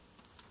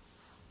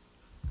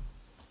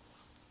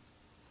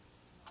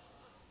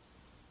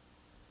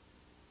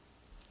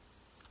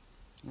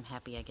I'm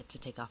happy I get to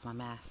take off my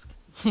mask.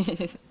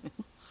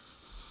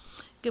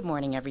 Good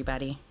morning,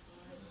 everybody.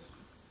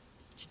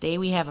 Today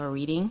we have a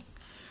reading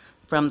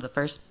from the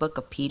first book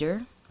of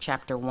Peter,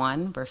 chapter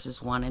 1,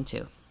 verses 1 and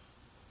 2.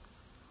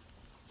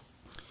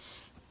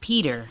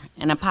 Peter,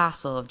 an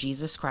apostle of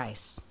Jesus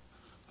Christ,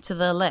 to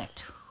the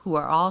elect who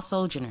are all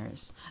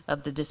sojourners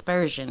of the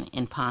dispersion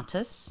in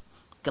Pontus,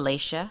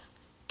 Galatia,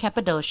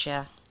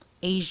 Cappadocia,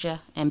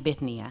 Asia, and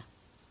Bithynia,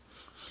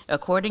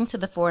 according to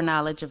the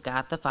foreknowledge of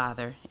God the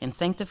Father and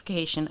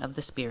sanctification of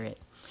the Spirit,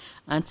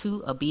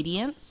 unto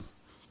obedience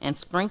and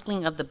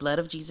sprinkling of the blood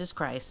of Jesus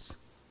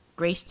Christ,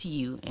 grace to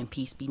you and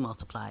peace be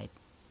multiplied.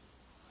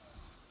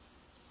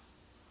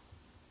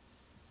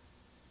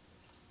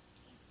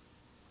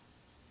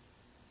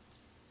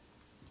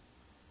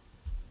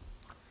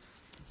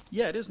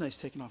 Yeah, it is nice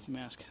taking off the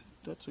mask.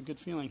 That's a good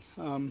feeling.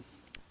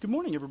 Good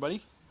morning,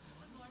 everybody.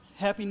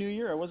 Happy New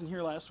Year. I wasn't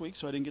here last week,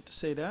 so I didn't get to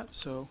say that.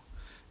 So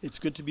it's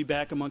good to be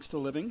back amongst the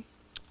living.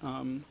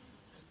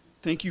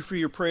 Thank you for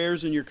your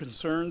prayers and your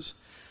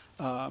concerns.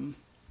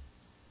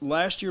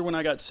 Last year when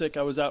I got sick,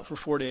 I was out for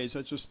 4 days. I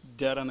was just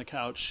dead on the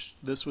couch.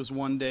 This was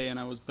one day, and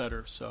I was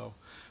better. So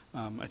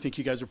I think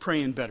you guys are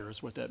praying better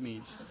is what that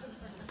means.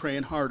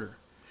 Praying harder.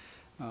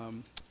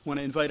 Want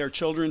to invite our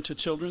children to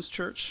Children's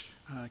Church.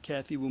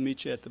 Kathy will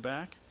meet you at the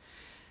back.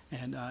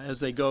 And as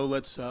they go,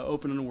 let's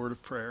open in a word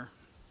of prayer.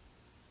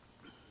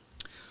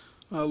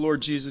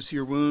 Lord Jesus,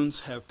 your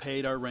wounds have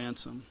paid our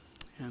ransom.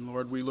 And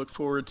Lord, we look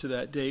forward to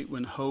that date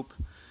when hope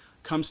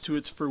comes to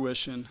its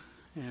fruition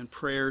and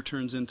prayer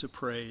turns into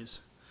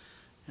praise.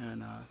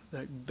 And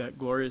that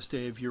glorious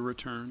day of your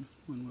return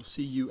when we'll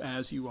see you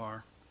as you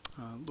are.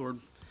 Lord,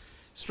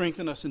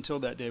 strengthen us until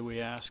that day, we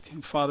ask.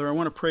 And Father, I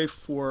want to pray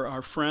for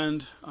our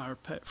friend, our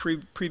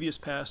previous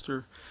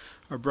pastor,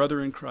 our brother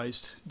in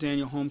Christ,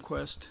 Daniel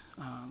Holmquist.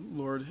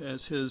 Lord,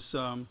 as his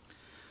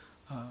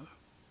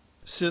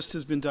cyst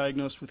has been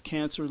diagnosed with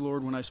cancer,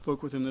 Lord, when I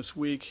spoke with him this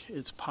week,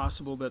 it's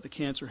possible that the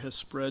cancer has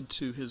spread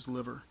to his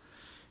liver.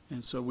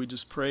 And so we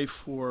just pray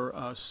for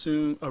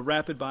soon a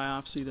rapid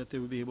biopsy that they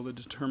would be able to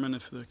determine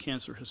if the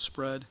cancer has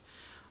spread.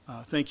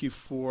 Thank you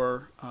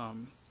for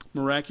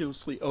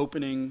miraculously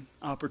opening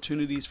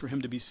opportunities for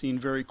him to be seen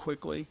very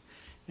quickly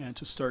and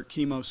to start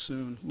chemo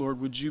soon. Lord,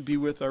 would you be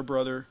with our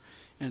brother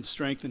and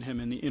strengthen him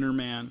in the inner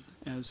man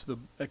as the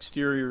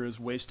exterior is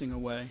wasting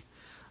away.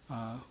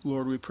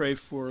 Lord, we pray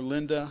for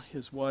Linda,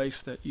 his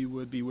wife, that you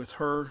would be with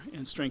her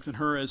and strengthen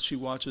her as she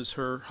watches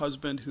her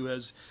husband, who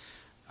has,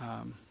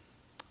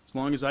 as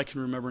long as I can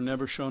remember,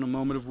 never shown a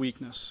moment of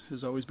weakness,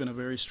 has always been a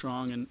very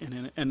strong and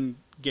an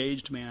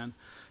engaged man,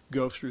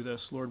 go through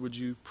this. Lord, would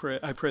you pray?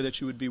 I pray that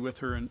you would be with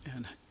her and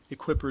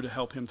equip her to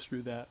help him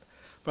through that.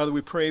 Father,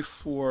 we pray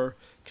for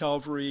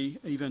Calvary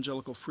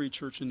Evangelical Free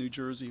Church in New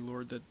Jersey,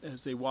 Lord, that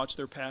as they watch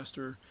their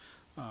pastor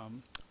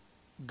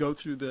go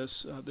through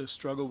this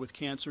struggle with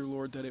cancer,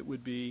 Lord, that it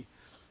would be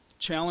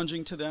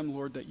challenging to them,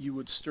 Lord, that you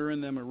would stir in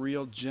them a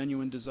real,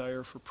 genuine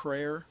desire for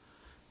prayer,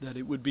 that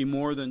it would be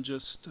more than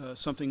just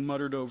something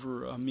muttered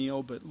over a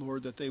meal, but,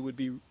 Lord, that they would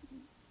be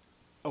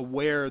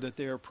aware that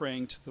they are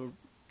praying to the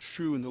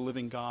true and the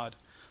living God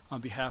on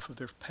behalf of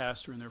their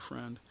pastor and their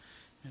friend.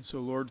 And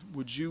so, Lord,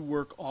 would you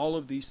work all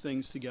of these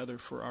things together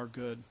for our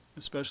good,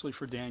 especially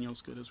for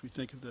Daniel's good as we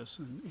think of this,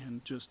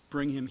 and just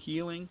bring him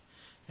healing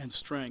and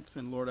strength.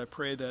 And Lord, I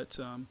pray that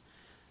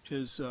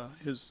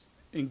his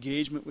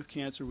engagement with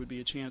cancer would be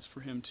a chance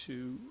for him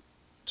to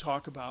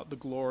talk about the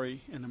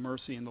glory and the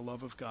mercy and the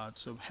love of God.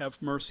 So have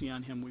mercy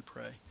on him, we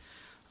pray.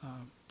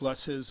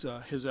 Bless his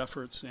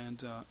efforts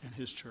and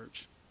his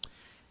church.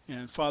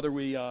 And Father,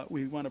 we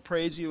want to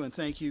praise you and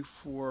thank you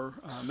for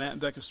Matt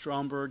and Becca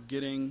Stromberg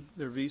getting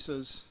their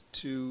visas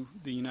to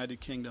the United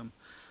Kingdom.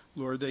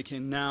 Lord, they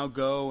can now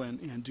go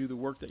and do the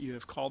work that you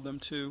have called them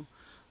to,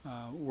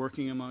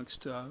 working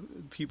amongst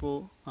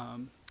people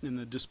in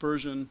the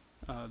dispersion,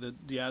 the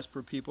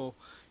diaspora people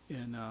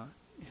in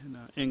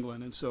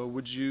England. And so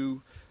would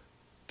you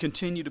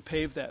continue to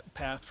pave that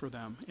path for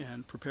them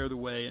and prepare the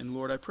way. And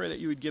Lord, I pray that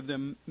you would give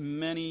them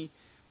many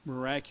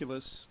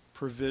miraculous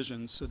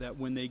provisions so that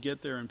when they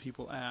get there and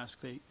people ask,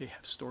 they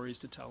have stories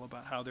to tell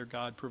about how their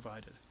God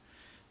provided.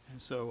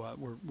 And so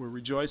we're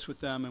rejoiced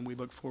with them, and we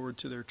look forward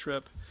to their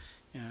trip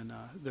and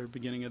their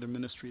beginning of their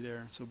ministry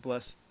there. So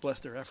bless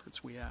their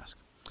efforts, we ask.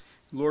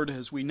 Lord,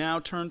 as we now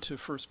turn to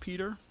 1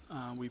 Peter,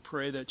 we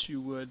pray that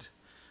you would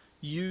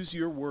use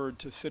your word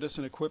to fit us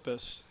and equip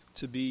us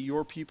to be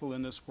your people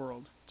in this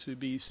world, to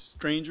be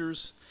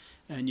strangers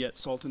and yet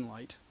salt and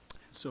light.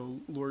 And so,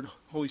 Lord,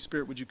 Holy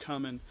Spirit, would you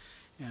come and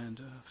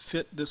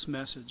fit this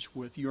message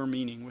with your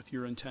meaning, with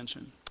your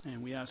intention.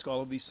 And we ask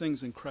all of these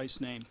things in Christ's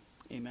name.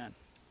 Amen.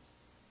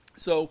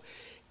 So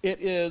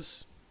it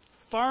is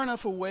far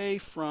enough away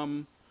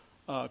from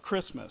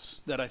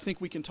Christmas that I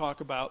think we can talk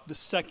about the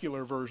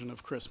secular version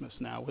of Christmas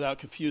now without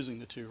confusing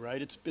the two,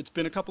 right? It's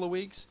been a couple of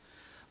weeks.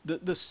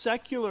 The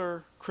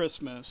secular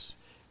Christmas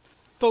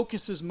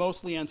focuses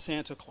mostly on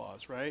Santa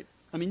Claus, right?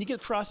 I mean, you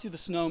get Frosty the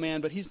Snowman,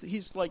 but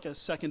he's like a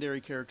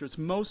secondary character. It's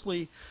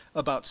mostly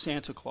about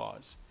Santa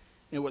Claus.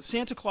 And what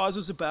Santa Claus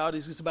is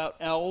about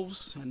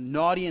elves and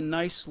naughty and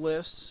nice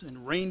lists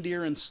and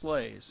reindeer and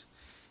sleighs.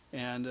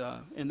 And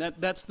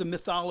that's the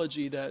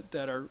mythology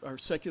that our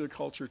secular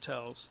culture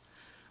tells.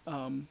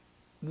 One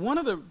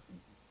of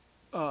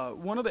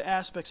the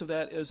aspects of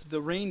that is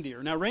the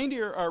reindeer. Now,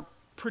 reindeer are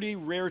pretty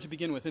rare to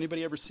begin with.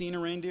 Anybody ever seen a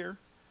reindeer?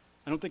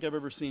 I don't think I've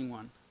ever seen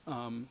one.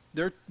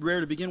 They're rare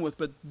to begin with,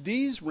 but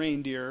these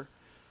reindeer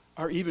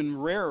are even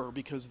rarer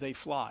because they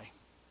fly.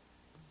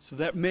 So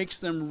that makes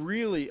them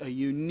really a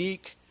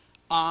unique,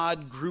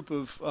 odd group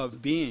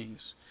of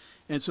beings.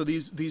 And so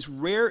these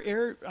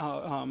rare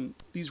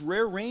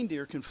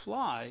reindeer can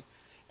fly,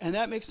 and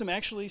that makes them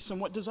actually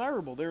somewhat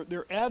desirable.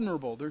 They're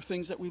admirable. They're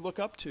things that we look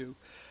up to.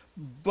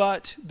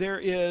 But there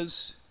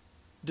is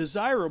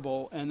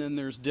desirable, and then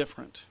there's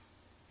different.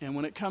 And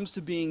when it comes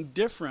to being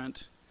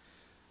different,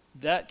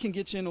 that can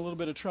get you in a little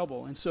bit of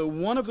trouble. And so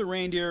one of the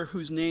reindeer,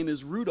 whose name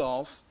is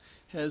Rudolph,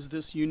 has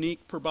this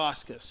unique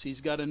proboscis.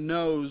 He's got a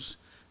nose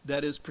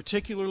that is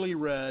particularly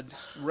red,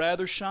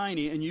 rather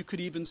shiny, and you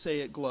could even say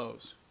it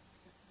glows.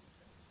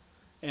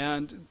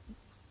 And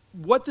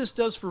what this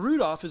does for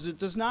Rudolph is it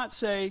does not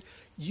say,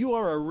 you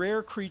are a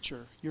rare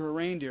creature, you're a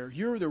reindeer.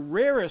 You're the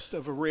rarest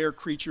of a rare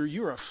creature,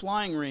 you're a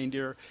flying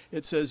reindeer.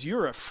 It says,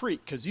 you're a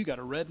freak because you got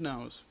a red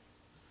nose.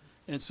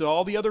 And so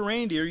all the other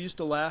reindeer used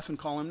to laugh and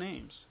call him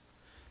names.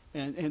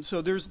 And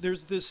so there's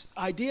this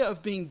idea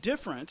of being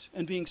different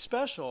and being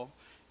special,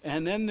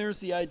 and then there's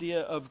the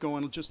idea of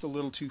going just a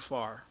little too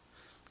far.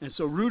 And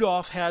so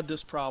Rudolph had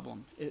this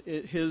problem.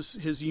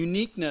 His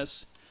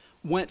uniqueness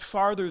went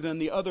farther than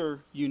the other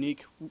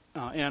unique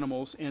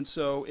animals, and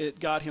so it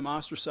got him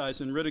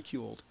ostracized and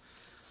ridiculed.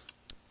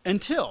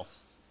 Until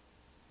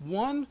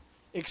one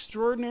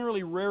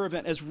extraordinarily rare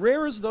event, as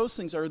rare as those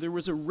things are, there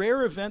was a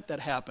rare event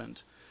that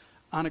happened.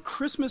 On a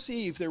Christmas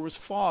Eve, there was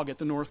fog at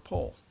the North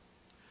Pole.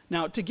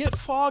 Now, to get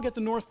fog at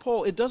the North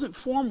Pole, it doesn't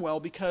form well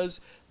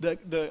because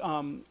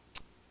the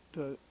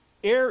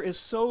air is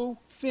so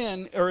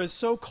thin or is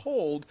so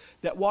cold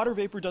that water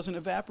vapor doesn't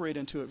evaporate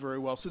into it very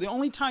well. So the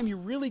only time you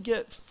really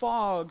get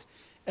fog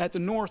at the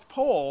North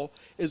Pole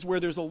is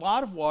where there's a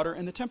lot of water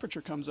and the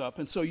temperature comes up.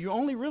 And so you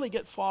only really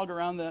get fog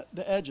around the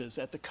edges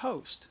at the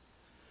coast.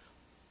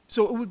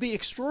 So it would be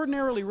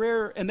extraordinarily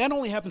rare, and that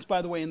only happens,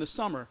 by the way, in the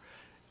summer.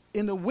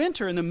 In the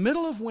winter, in the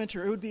middle of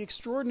winter, it would be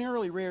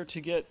extraordinarily rare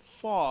to get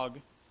fog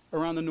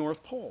around the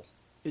North Pole.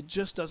 It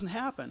just doesn't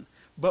happen.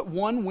 But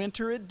one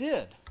winter it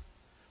did.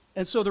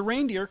 And so the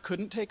reindeer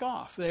couldn't take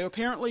off. They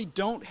apparently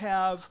don't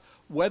have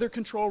weather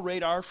control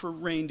radar for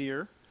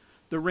reindeer.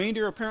 The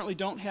reindeer apparently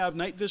don't have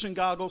night vision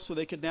goggles so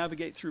they could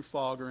navigate through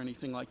fog or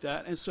anything like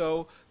that. And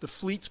so the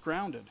fleet's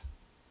grounded.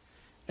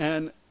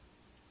 And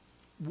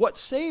what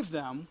saved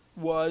them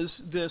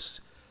was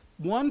this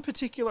one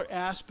particular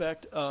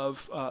aspect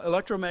of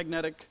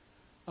electromagnetic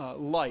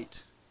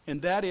light.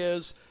 And that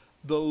is,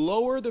 the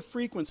lower the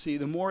frequency,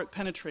 the more it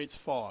penetrates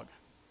fog.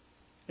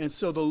 And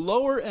so the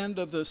lower end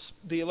of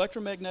the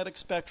electromagnetic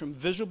spectrum,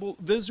 visual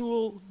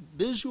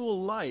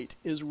light,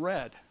 is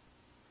red.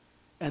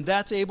 And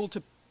that's able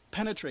to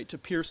penetrate, to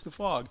pierce the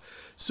fog.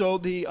 So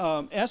the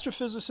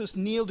astrophysicist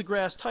Neil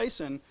deGrasse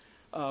Tyson,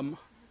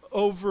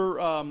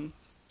 over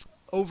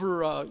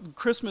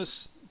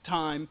Christmas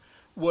time,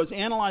 was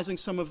analyzing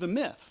some of the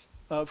myth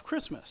of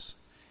Christmas.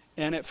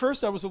 And at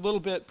first I was a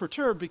little bit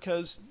perturbed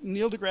because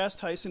Neil deGrasse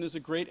Tyson is a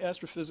great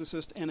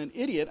astrophysicist and an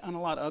idiot on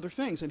a lot of other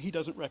things, and he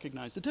doesn't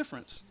recognize the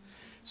difference.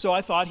 So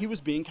I thought he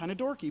was being kind of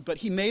dorky, but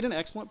he made an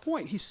excellent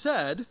point. He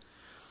said,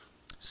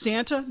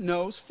 Santa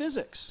knows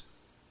physics.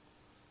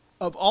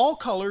 Of all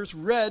colors,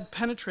 red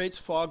penetrates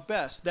fog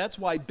best. That's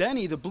why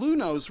Benny, the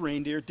blue-nosed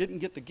reindeer, didn't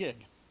get the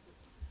gig.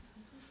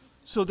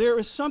 So there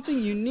is something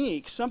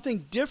unique,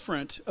 something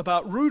different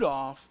about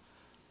Rudolph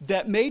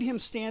that made him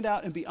stand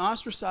out and be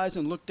ostracized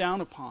and looked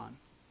down upon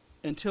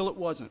until it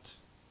wasn't,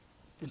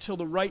 until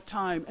the right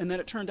time, and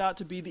then it turned out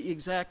to be the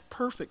exact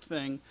perfect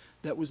thing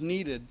that was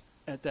needed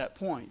at that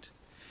point.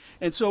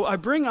 And so I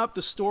bring up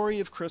the story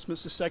of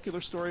Christmas, the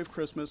secular story of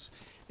Christmas,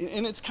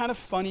 and it's kind of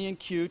funny and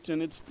cute,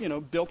 and it's,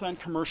 built on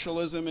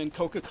commercialism and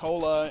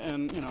Coca-Cola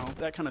and,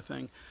 that kind of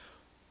thing.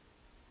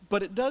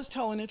 But it does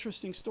tell an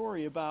interesting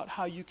story about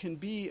how you can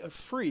be a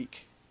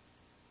freak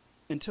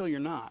until you're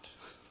not.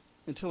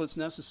 Until it's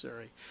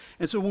necessary.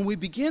 And so when we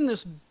begin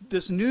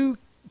this new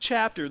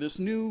chapter, this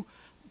new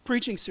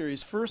preaching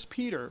series, 1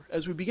 Peter,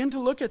 as we begin to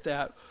look at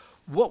that,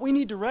 what we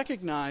need to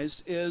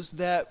recognize is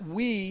that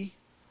we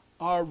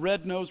are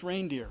red-nosed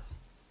reindeer.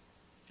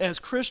 As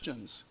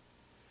Christians,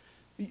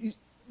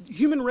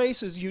 human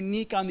race is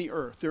unique on the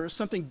earth. There is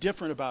something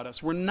different about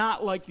us. We're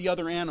not like the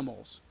other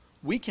animals.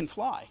 We can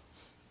fly.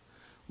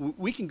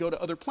 We can go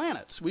to other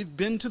planets. We've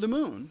been to the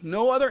moon.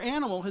 No other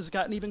animal has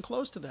gotten even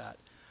close to that.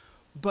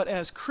 But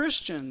as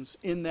Christians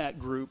in that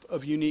group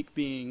of unique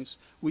beings,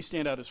 we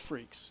stand out as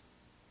freaks.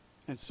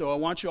 And so I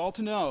want you all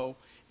to know,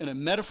 in a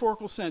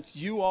metaphorical sense,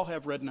 you all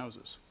have red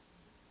noses.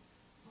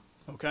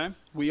 Okay?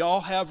 We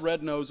all have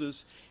red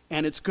noses,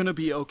 and it's going to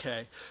be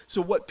okay.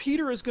 So what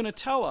Peter is going to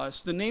tell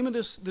us, the name of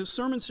this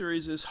sermon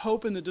series is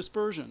Hope in the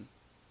Dispersion.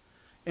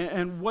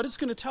 And what it's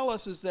going to tell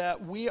us is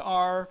that we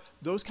are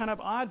those kind of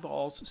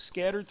oddballs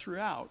scattered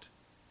throughout.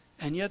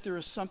 And yet there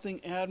is something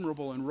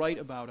admirable and right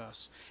about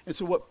us. And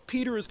so what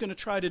Peter is going to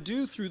try to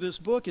do through this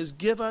book is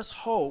give us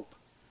hope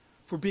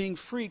for being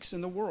freaks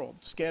in the world,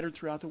 scattered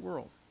throughout the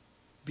world.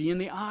 Being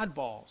the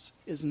oddballs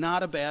is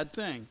not a bad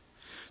thing.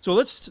 So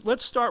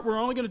let's start. We're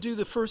only going to do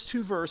the first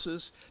 2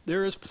 verses.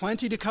 There is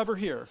plenty to cover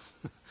here.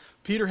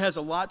 Peter has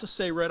a lot to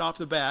say right off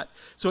the bat.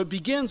 So it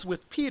begins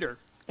with Peter,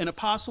 an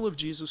apostle of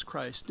Jesus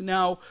Christ.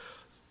 Now,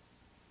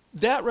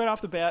 that right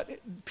off the bat,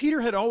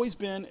 Peter had always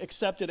been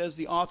accepted as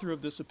the author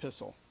of this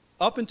epistle,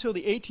 up until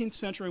the 18th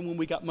century when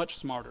we got much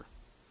smarter.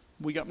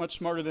 We got much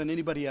smarter than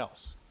anybody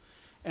else.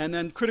 And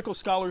then critical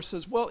scholars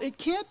says, well, it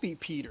can't be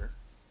Peter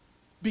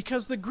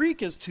because the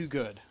Greek is too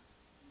good.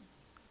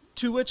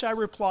 To which I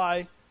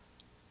reply,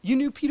 you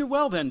knew Peter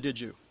well then, did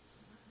you?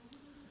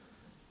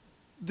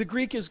 The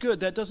Greek is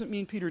good. That doesn't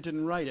mean Peter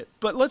didn't write it.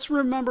 But let's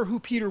remember who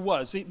Peter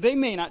was. They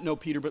may not know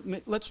Peter, but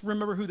let's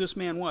remember who this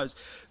man was.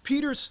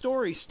 Peter's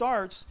story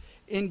starts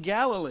in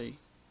Galilee.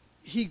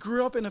 He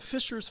grew up in a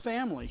fisher's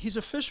family. He's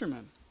a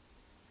fisherman.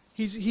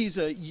 He's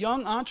a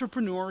young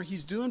entrepreneur.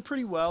 He's doing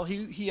pretty well.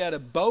 He had a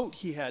boat.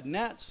 He had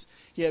nets.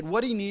 He had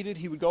what he needed.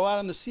 He would go out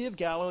on the Sea of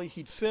Galilee.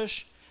 He'd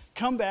fish,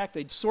 come back.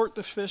 They'd sort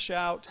the fish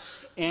out.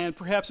 And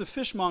perhaps a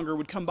fishmonger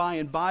would come by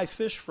and buy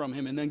fish from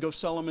him and then go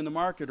sell them in the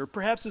market. Or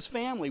perhaps his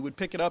family would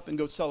pick it up and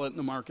go sell it in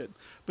the market.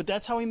 But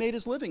that's how he made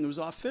his living. It was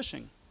off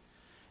fishing.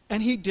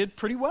 And he did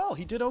pretty well.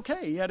 He did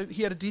okay. He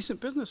had a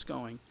decent business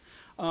going.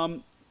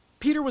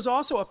 Peter was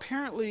also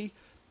apparently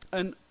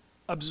an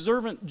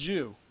observant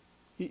Jew.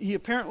 He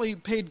apparently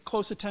paid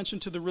close attention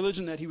to the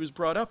religion that he was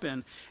brought up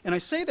in. And I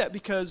say that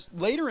because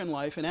later in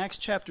life, in Acts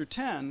chapter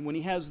 10, when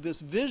he has this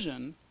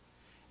vision,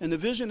 and the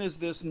vision is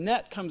this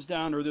net comes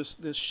down, or this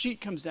sheet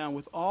comes down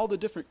with all the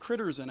different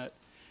critters in it,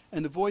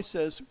 and the voice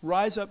says,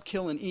 rise up,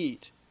 kill, and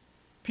eat.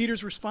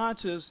 Peter's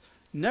response is,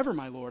 never,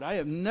 my Lord, I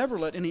have never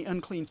let any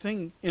unclean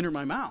thing enter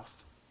my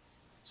mouth.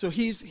 So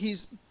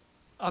he's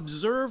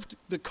observed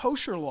the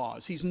kosher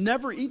laws. He's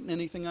never eaten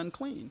anything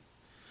unclean.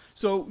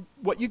 So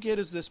what you get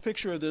is this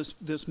picture of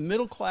this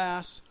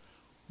middle-class,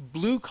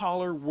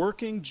 blue-collar,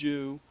 working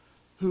Jew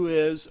who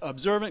is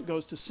observant,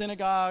 goes to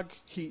synagogue.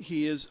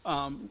 He's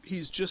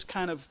just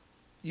kind of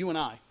you and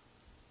I,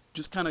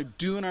 just kind of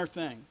doing our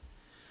thing.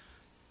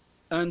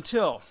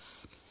 Until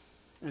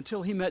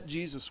he met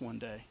Jesus one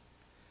day.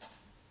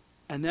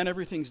 And then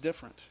everything's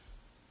different.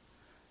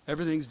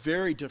 Everything's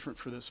very different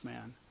for this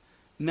man.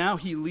 Now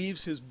he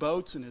leaves his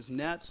boats and his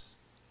nets,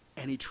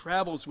 and he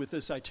travels with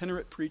this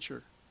itinerant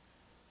preacher.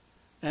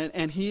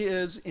 And he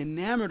is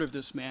enamored of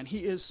this man. He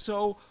is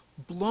so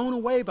blown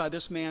away by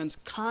this man's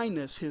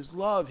kindness, his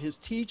love, his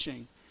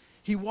teaching.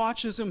 He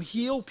watches him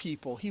heal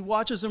people. He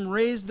watches him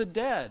raise the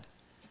dead.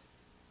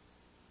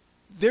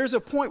 There's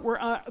a point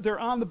where they're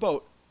on the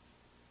boat.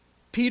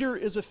 Peter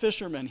is a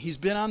fisherman. He's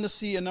been on the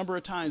sea a number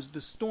of times.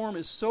 The storm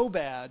is so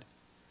bad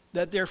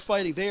that they're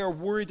fighting. They are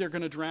worried they're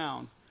going to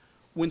drown.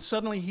 When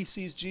suddenly he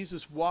sees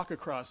Jesus walk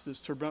across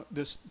this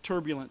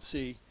turbulent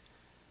sea.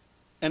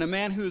 And a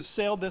man who has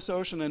sailed this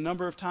ocean a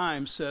number of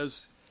times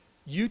says,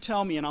 you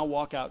tell me and I'll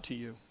walk out to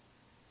you.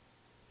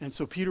 And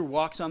so Peter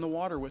walks on the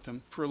water with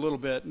him for a little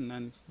bit and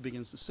then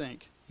begins to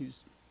sink.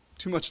 He's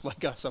too much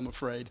like us, I'm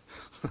afraid,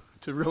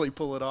 to really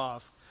pull it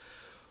off.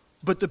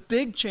 But the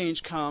big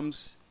change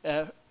comes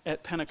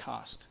at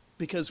Pentecost.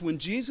 Because when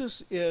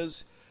Jesus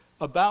is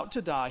about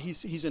to die,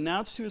 he's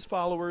announced to his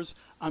followers,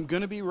 I'm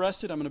going to be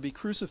arrested, I'm going to be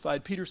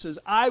crucified. Peter says,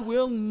 I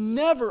will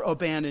never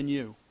abandon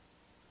you.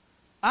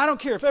 I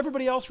don't care if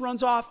everybody else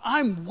runs off.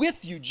 I'm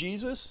with you,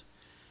 Jesus.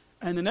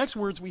 And the next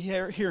words we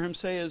hear him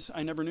say is,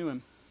 I never knew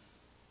him.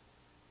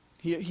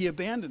 He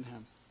abandoned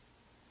him.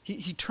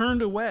 He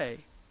turned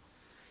away.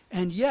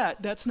 And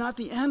yet, that's not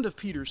the end of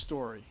Peter's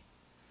story.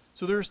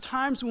 So there's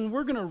times when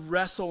we're going to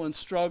wrestle and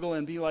struggle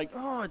and be like,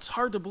 oh, it's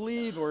hard to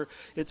believe, or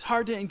it's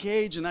hard to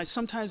engage, and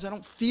sometimes I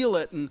don't feel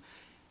it, and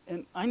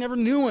I never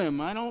knew him.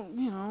 I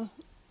don't,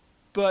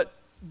 But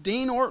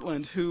Dane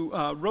Ortland, who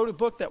wrote a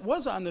book that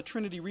was on the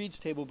Trinity Reads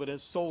table but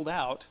has sold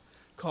out,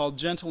 called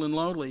Gentle and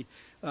Lowly,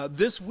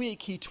 this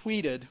week he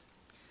tweeted,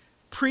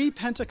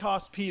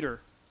 pre-Pentecost Peter,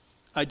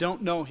 I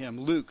don't know him,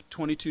 Luke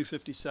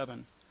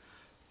 22:57.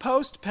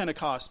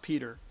 Post-Pentecost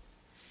Peter,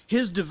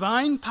 his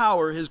divine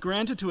power has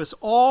granted to us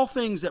all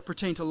things that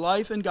pertain to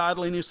life and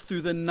godliness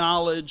through the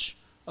knowledge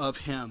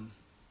of him.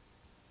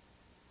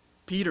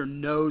 Peter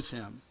knows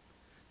him.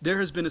 There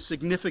has been a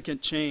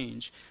significant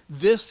change.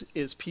 This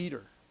is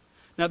Peter.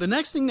 Now, the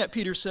next thing that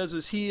Peter says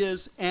is he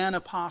is an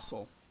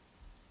apostle.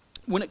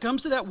 When it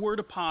comes to that word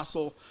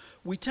apostle,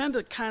 we tend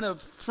to kind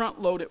of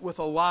front load it with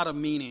a lot of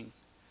meaning.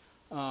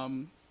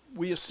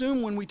 We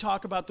assume when we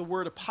talk about the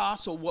word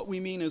apostle, what we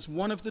mean is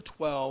one of the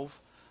 12,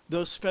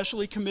 those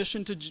specially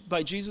commissioned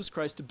by Jesus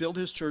Christ to build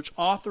his church,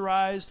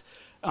 authorized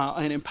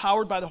and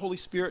empowered by the Holy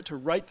Spirit to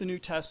write the New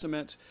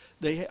Testament.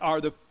 They are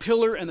the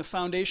pillar and the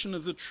foundation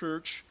of the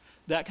church,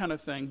 that kind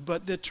of thing.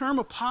 But the term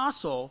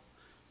apostle,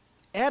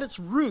 at its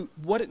root,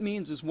 what it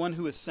means is one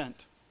who is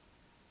sent.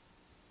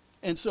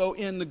 And so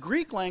in the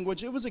Greek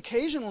language, it was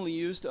occasionally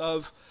used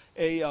of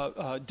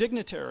a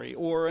dignitary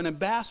or an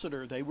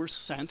ambassador. They were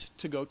sent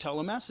to go tell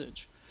a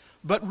message.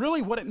 But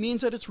really what it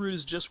means at its root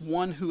is just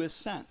one who is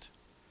sent.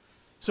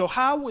 So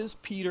how was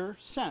Peter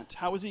sent?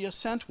 How was he a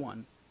sent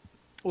one?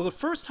 Well, the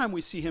first time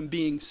we see him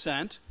being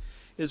sent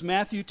is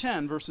Matthew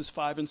 10, verses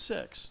 5 and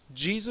 6.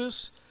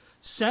 Jesus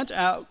sent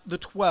out the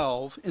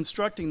 12,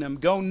 instructing them,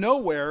 go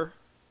nowhere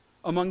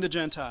among the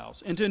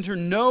Gentiles, and to enter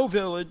no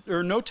village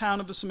or no town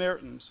of the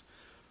Samaritans,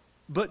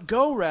 but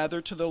go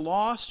rather to the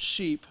lost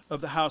sheep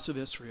of the house of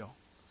Israel.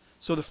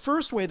 So the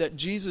first way that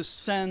Jesus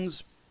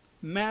sends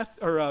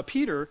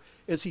Peter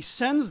is he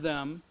sends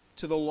them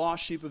to the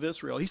lost sheep of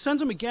Israel. He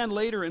sends them again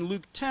later in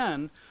Luke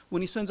 10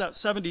 when he sends out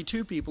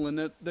 72 people,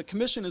 and the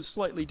commission is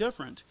slightly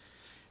different.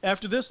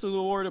 After this, the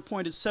Lord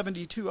appointed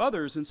 72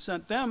 others and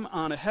sent them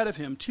on ahead of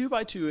him, 2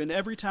 by 2, in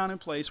every town and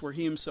place where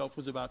he himself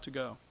was about to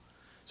go.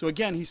 So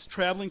again, he's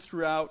traveling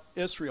throughout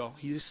Israel.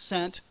 He is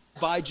sent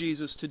by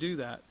Jesus to do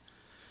that.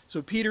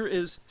 So Peter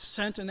is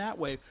sent in that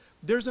way.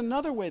 There's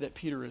another way that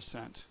Peter is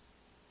sent,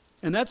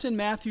 and that's in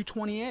Matthew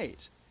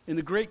 28. In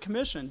the Great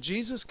Commission,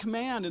 Jesus'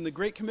 command in the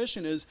Great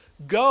Commission is,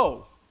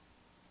 go.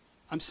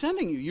 I'm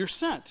sending you. You're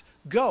sent.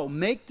 Go.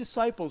 Make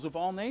disciples of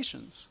all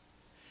nations.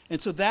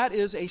 And so that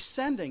is a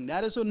sending.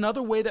 That is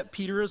another way that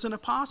Peter is an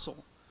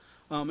apostle.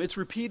 It's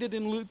repeated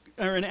in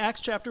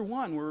Acts chapter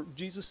 1, where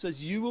Jesus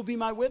says, you will be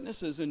my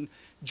witnesses in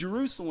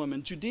Jerusalem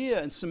and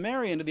Judea and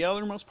Samaria and to the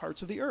uttermost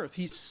parts of the earth.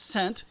 He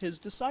sent his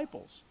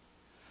disciples.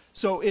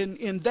 So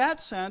in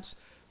that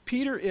sense,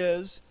 Peter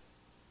is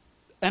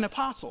an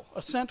apostle,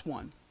 a sent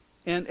one.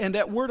 And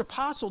that word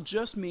apostle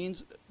just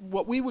means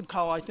what we would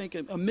call, I think,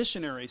 a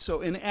missionary. So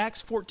in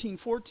Acts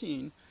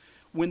 14:14,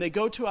 when they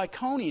go to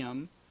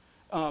Iconium,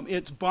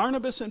 it's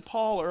Barnabas and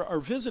Paul are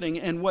visiting,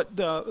 and what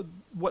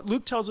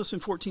Luke tells us in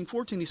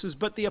 14:14, he says,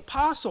 but the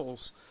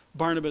apostles,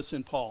 Barnabas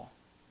and Paul.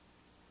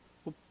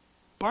 Well,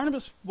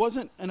 Barnabas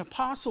wasn't an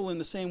apostle in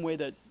the same way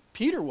that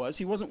Peter was.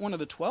 He wasn't one of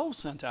the 12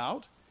 sent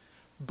out,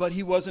 but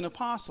he was an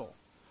apostle.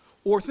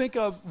 Or think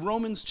of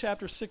Romans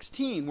chapter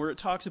 16, where it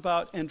talks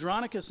about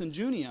Andronicus and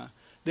Junia.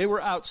 They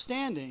were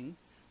outstanding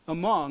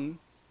among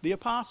the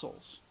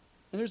apostles.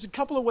 And there's a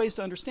couple of ways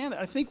to understand that.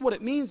 I think what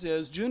it means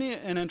is Junia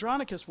and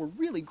Andronicus were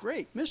really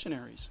great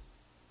missionaries.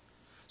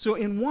 So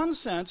in one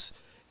sense,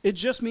 it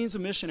just means a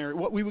missionary,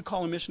 what we would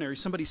call a missionary,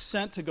 somebody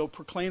sent to go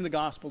proclaim the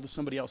gospel to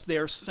somebody else. They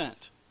are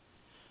sent.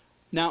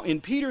 Now,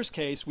 in Peter's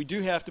case, we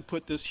do have to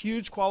put this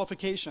huge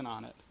qualification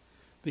on it,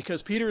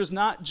 because Peter is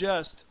not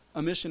just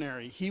a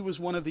missionary. He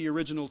was one of the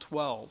original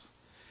 12.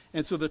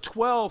 And so the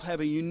 12 have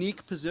a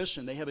unique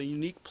position. They have a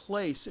unique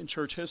place in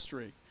church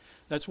history.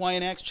 That's why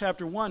in Acts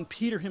chapter 1,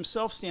 Peter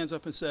himself stands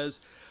up and says,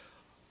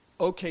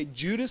 okay,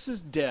 Judas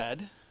is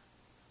dead.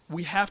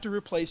 We have to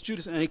replace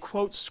Judas. And he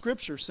quotes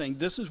scripture saying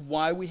this is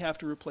why we have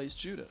to replace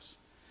Judas.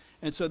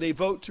 And so they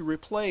vote to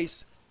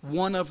replace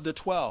one of the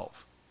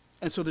 12.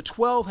 And so the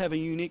 12 have a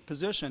unique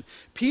position.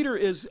 Peter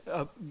is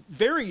a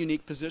very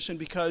unique position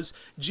because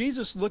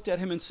Jesus looked at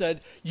him and said,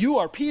 you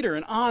are Peter,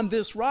 and on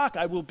this rock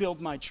I will build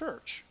my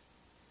church.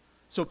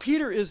 So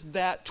Peter is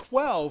that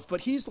 12,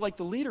 but he's like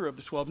the leader of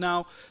the 12.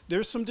 Now,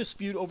 there's some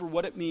dispute over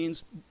what it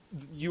means,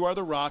 you are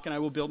the rock and I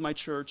will build my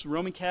church.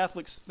 Roman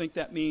Catholics think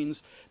that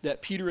means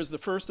that Peter is the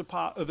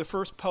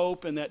first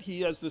pope and that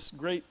he has this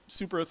great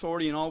super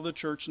authority in all the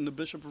church and the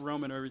bishop of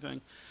Rome and everything.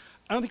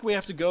 I don't think we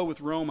have to go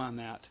with Rome on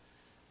that.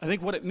 I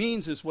think what it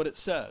means is what it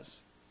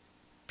says.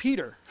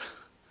 Peter,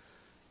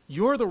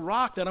 you're the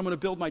rock that I'm going to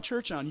build my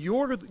church on.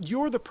 You're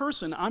the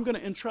person I'm going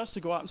to entrust to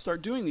go out and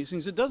start doing these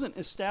things. It doesn't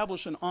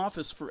establish an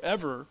office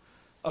forever,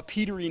 a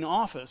Petering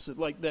office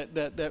like that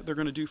they're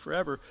going to do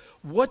forever.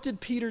 What did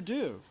Peter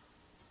do?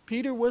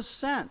 Peter was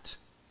sent.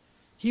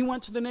 He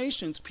went to the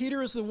nations.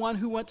 Peter is the one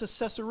who went to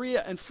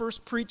Caesarea and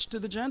first preached to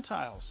the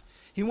Gentiles.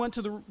 He went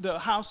to the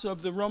house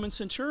of the Roman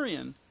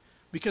centurion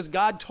because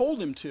God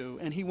told him to,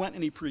 and he went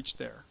and he preached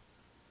there.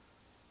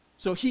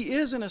 So he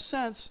is, in a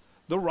sense,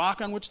 the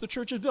rock on which the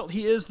church is built.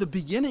 He is the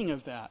beginning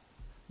of that.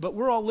 But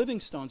we're all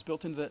living stones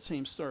built into that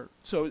same start.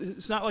 So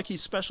it's not like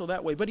he's special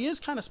that way, but he is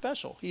kind of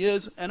special. He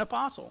is an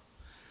apostle.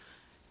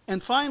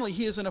 And finally,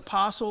 he is an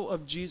apostle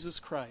of Jesus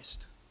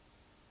Christ.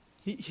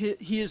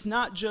 He is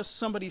not just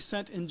somebody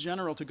sent in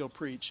general to go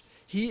preach.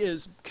 He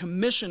is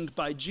commissioned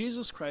by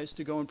Jesus Christ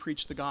to go and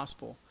preach the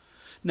gospel.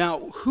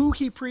 Now, who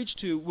he preached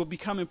to will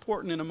become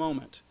important in a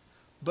moment.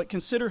 But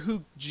consider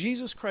who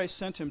Jesus Christ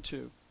sent him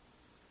to.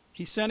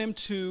 He sent him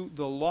to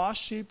the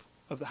lost sheep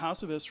of the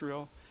house of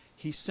Israel.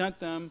 He sent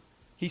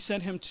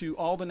him to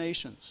all the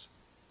nations,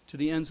 to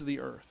the ends of the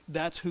earth.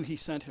 That's who he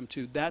sent him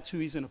to. That's who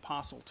he's an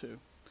apostle to.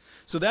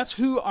 So that's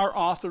who our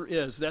author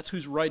is. That's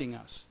who's writing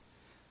us.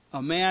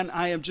 Man,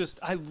 I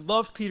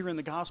love Peter in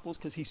the Gospels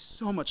because he's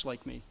so much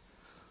like me.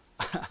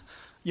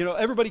 You know,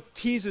 everybody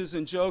teases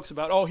and jokes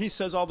about, he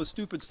says all the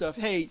stupid stuff.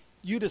 Hey,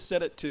 you'd have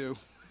said it too.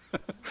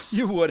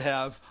 You would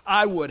have.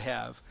 I would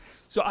have.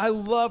 So I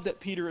love that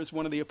Peter is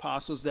one of the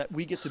apostles, that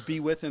we get to be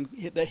with him,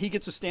 that he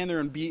gets to stand there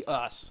and be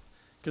us,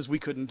 because we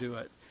couldn't do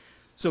it.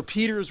 So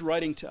Peter is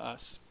writing to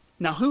us.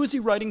 Now, who is he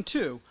writing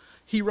to?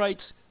 he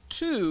writes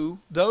to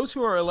those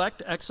who are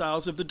elect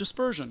exiles of the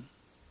dispersion.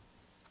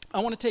 I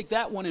want to take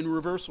that one in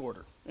reverse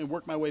order and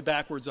work my way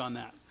backwards on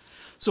that.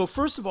 So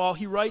first of all,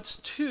 he writes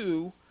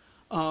to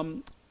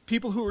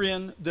people who are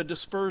in the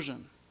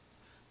dispersion.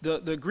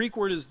 The Greek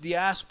word is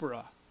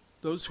diaspora,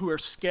 those who are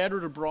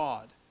scattered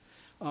abroad.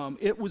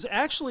 It was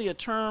actually a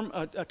term,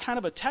 a kind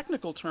of a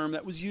technical term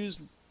that was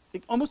used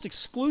almost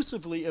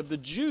exclusively of the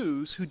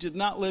Jews who did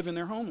not live in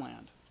their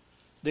homeland.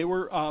 They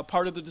were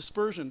part of the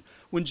dispersion.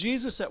 When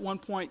Jesus at one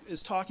point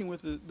is talking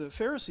with the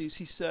Pharisees,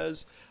 he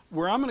says,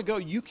 where I'm going to go,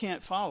 you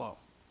can't follow.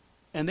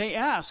 And they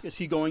ask, is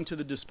he going to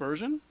the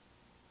dispersion?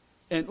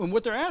 And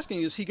what they're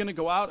asking, is he going to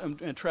go out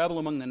and travel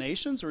among the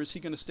nations, or is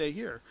he going to stay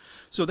here?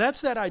 So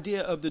that's that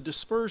idea of the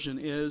dispersion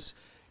is,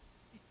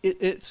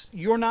 it's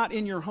you're not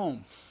in your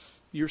home.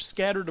 You're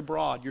scattered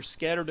abroad. You're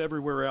scattered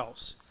everywhere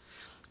else.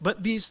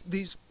 But this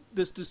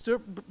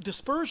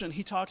dispersion,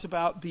 he talks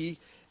about the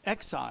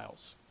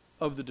exiles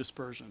of the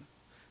dispersion.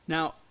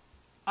 Now,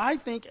 I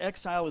think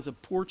exile is a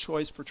poor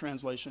choice for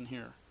translation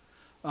here.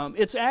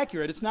 It's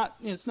accurate. It's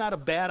not a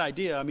bad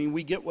idea. I mean,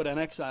 we get what an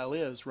exile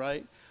is,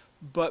 right?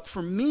 But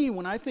for me,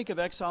 when I think of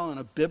exile in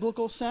a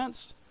biblical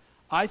sense,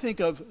 I think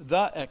of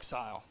the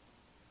exile,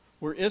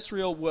 where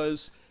Israel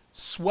was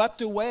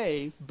swept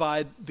away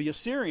by the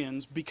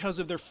Assyrians because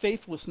of their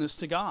faithlessness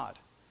to God,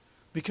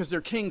 because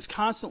their kings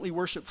constantly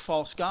worshiped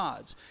false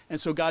gods.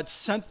 And so God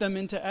sent them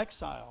into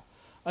exile.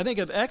 I think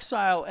of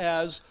exile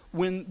as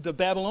when the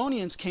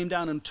Babylonians came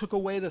down and took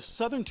away the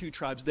southern two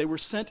tribes. They were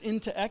sent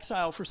into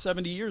exile for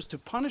 70 years to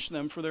punish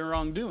them for their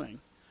wrongdoing.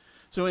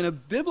 So in a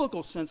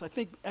biblical sense, I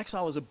think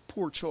exile is a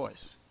poor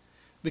choice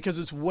because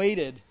it's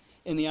weighted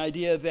in the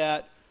idea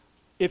that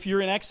if you're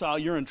in exile,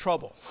 you're in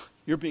trouble.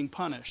 You're being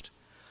punished.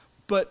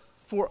 But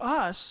for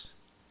us,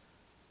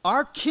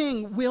 our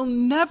king will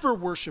never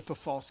worship a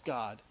false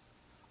god.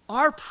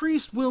 Our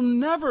priest will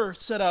never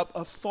set up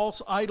a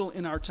false idol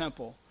in our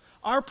temple.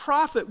 Our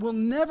prophet will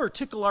never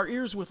tickle our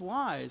ears with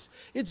lies.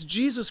 It's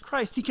Jesus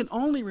Christ. He can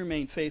only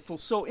remain faithful.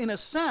 So in a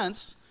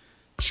sense,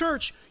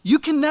 church, you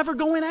can never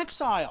go in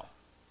exile.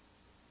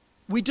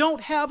 We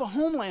don't have a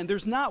homeland.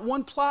 There's not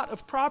one plot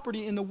of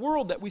property in the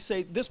world that we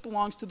say this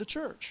belongs to the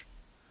church.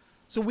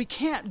 So we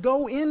can't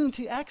go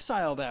into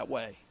exile that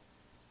way.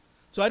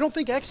 So I don't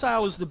think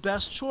exile is the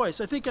best choice.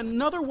 I think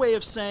another way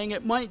of saying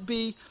it might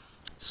be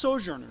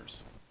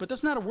sojourners. But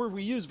that's not a word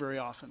we use very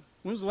often.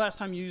 When was the last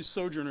time you used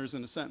sojourners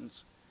in a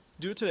sentence?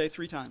 Do it today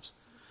 3 times.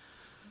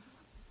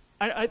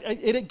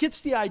 It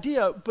gets the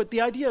idea, but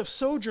the idea of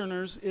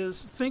sojourners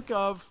is, think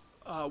of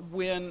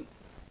when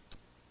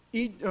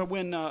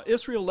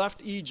Israel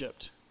left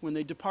Egypt, when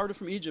they departed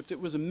from Egypt, it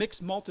was a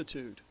mixed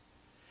multitude.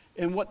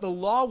 And what the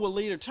law will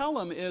later tell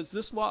them is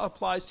this law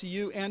applies to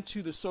you and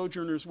to the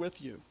sojourners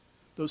with you.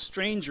 Those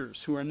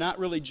strangers who are not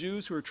really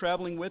Jews who are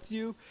traveling with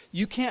you,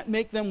 you can't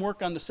make them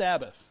work on the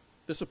Sabbath.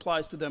 This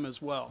applies to them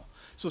as well.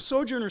 So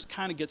sojourners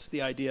kind of gets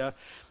the idea.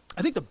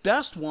 I think the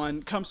best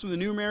one comes from the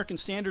New American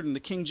Standard and the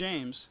King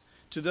James.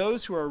 To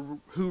those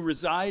who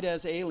reside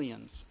as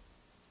aliens.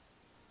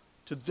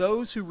 To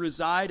those who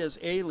reside as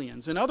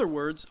aliens. In other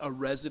words, a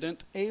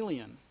resident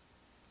alien.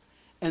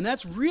 And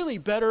that's really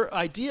better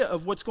idea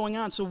of what's going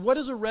on. So what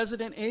is a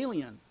resident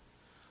alien?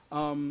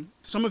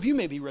 Some of you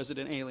may be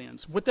resident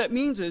aliens. What that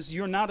means is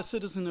you're not a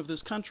citizen of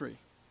this country.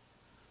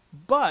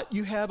 But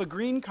you have a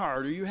green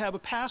card or you have a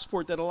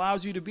passport that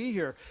allows you to be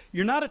here.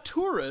 You're not a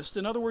tourist.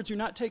 In other words, you're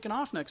not taking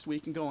off next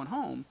week and going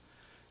home.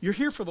 You're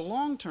here for the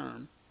long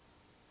term.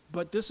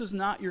 But this is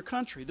not your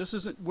country. This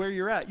isn't where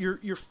you're at.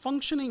 You're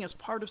functioning as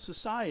part of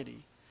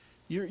society.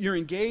 You're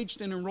engaged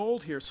and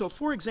enrolled here. So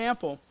for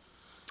example,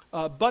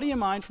 a buddy of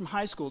mine from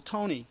high school,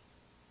 Tony,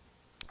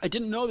 I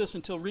didn't know this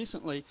until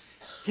recently.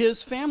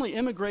 His family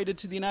immigrated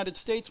to the United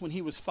States when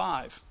he was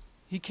 5.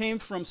 He came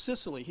from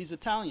Sicily. He's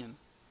Italian.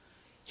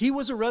 He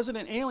was a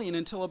resident alien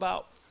until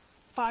about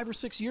 5 or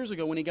 6 years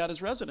ago when he got his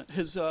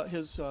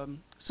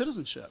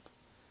citizenship.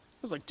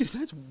 I was like, dude,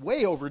 that's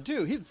way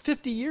overdue. He had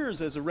 50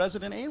 years as a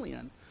resident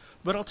alien.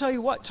 But I'll tell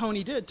you what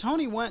Tony did.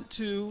 Tony went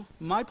to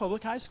my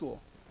public high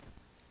school.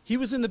 He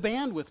was in the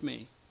band with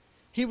me.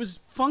 He was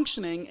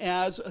functioning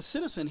as a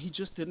citizen. He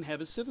just didn't have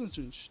his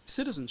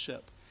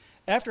citizenship.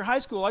 After high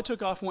school, I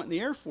took off and went in the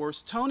Air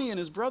Force. Tony and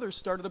his brothers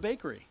started a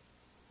bakery,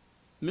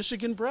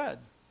 Michigan Bread.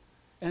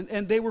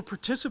 And they were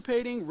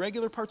participating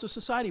regular parts of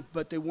society,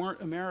 but they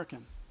weren't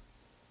American.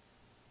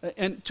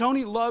 And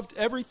Tony loves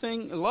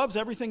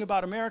everything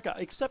about America,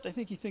 except I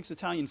think he thinks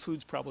Italian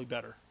food's probably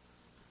better.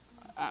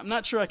 I'm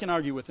not sure I can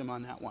argue with him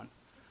on that one.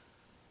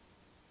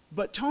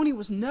 But Tony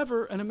was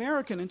never an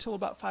American until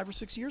about 5 or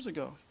 6 years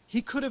ago.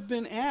 He could have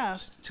been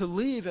asked to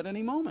leave at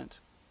any moment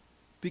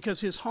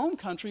because his home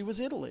country was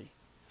Italy.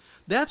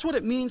 That's what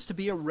it means to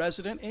be a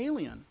resident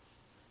alien,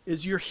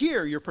 is you're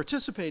here, you're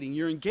participating,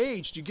 you're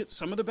engaged, you get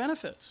some of the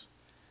benefits,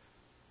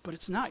 but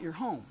it's not your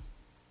home.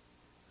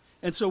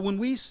 And so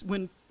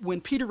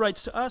when Peter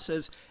writes to us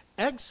as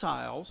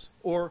exiles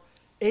or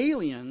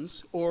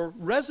aliens or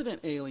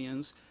resident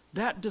aliens,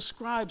 that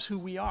describes who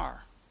we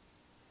are.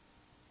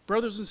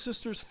 Brothers and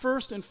sisters,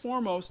 first and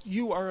foremost,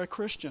 you are a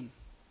Christian.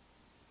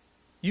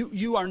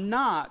 You are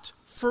not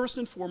first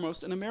and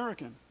foremost an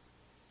American.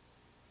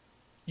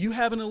 You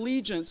have an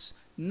allegiance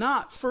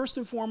not first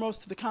and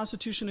foremost to the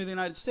Constitution of the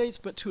United States,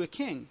 but to a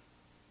king.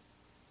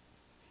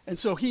 And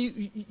so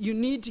you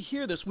need to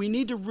hear this. We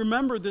need to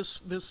remember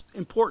this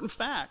important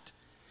fact.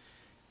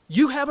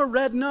 You have a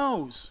red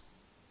nose.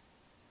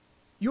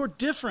 You're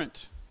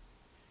different.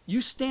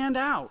 You stand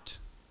out.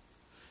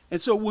 And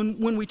so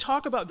when we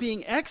talk about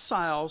being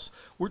exiles,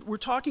 we're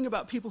talking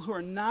about people who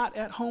are not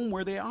at home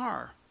where they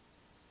are.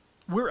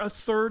 We're a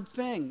third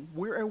thing.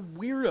 We're a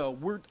weirdo.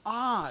 We're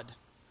odd.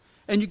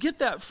 And you get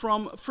that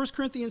from 1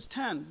 Corinthians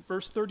 10,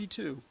 verse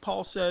 32.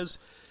 Paul says,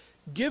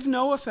 "Give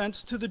no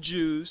offense to the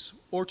Jews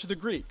or to the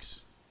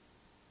Greeks."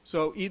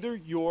 So either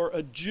you're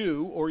a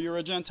Jew or you're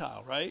a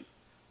Gentile, right?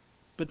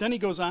 But then he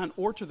goes on,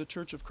 "or to the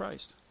church of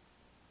Christ."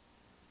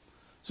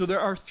 So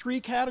there are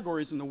three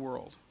categories in the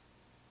world.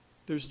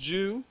 There's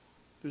Jew,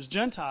 there's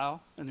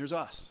Gentile, and there's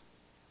us.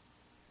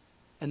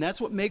 And that's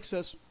what makes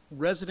us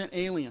resident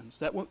aliens.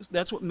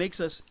 That's what makes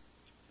us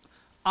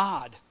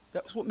odd.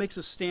 That's what makes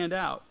us stand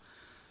out.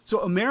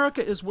 So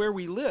America is where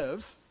we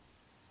live,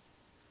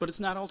 but it's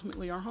not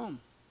ultimately our home.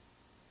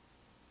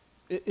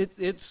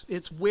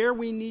 It's where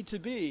we need to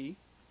be,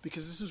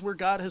 because this is where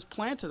God has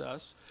planted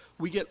us.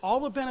 We get all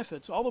the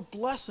benefits, all the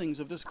blessings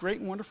of this great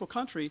and wonderful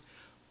country,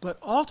 but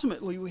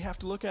ultimately we have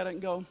to look at it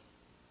and go,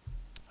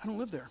 I don't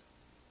live there.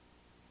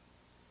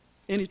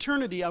 In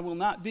eternity, I will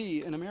not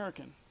be an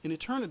American. In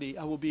eternity,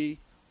 I will be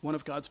one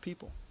of God's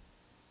people.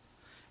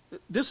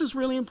 This is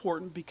really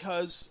important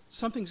because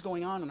something's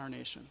going on in our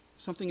nation.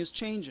 Something is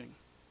changing.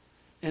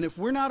 And if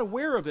we're not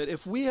aware of it,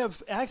 if we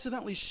have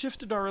accidentally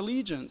shifted our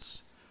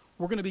allegiance,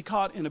 we're going to be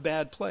caught in a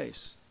bad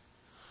place.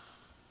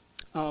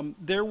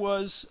 There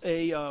was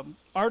an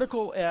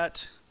article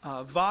at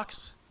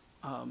Vox,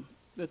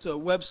 that's a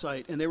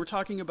website, and they were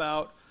talking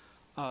about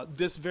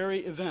this very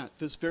event,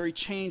 this very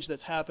change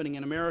that's happening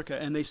in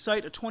America. And they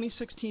cite a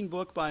 2016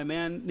 book by a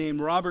man named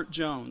Robert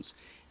Jones.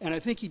 And I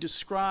think he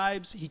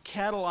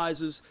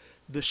catalyzes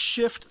the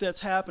shift that's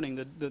happening,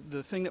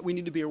 the thing that we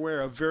need to be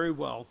aware of very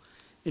well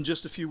in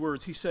just a few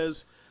words. He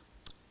says,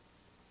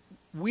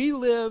 we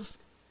live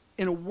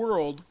in a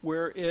world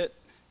where it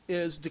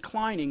is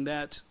declining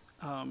that,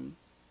 well,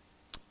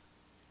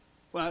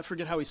 I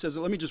forget how he says it.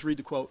 Let me just read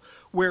the quote.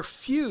 Where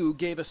few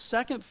gave a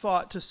second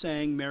thought to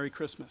saying Merry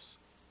Christmas.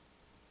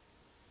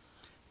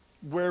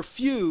 Where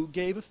few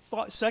gave a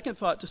second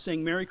thought to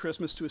saying Merry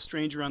Christmas to a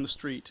stranger on the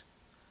street.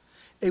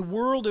 A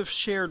world of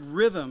shared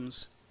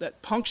rhythms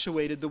that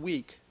punctuated the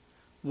week.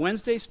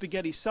 Wednesday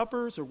spaghetti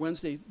suppers or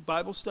Wednesday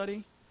Bible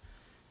study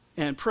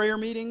and prayer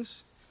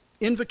meetings.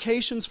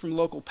 Invocations from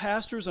local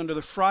pastors under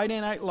the Friday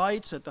night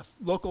lights at the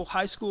local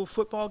high school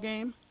football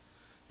game.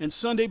 And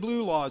Sunday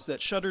blue laws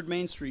that shuttered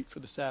Main Street for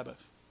the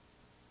Sabbath.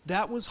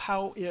 That was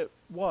how it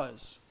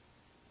was.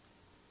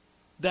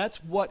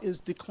 That's what is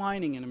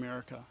declining in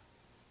America.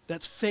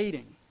 That's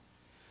fading.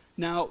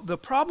 Now, the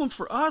problem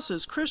for us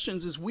as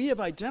Christians is we have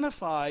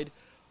identified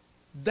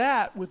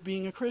that with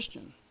being a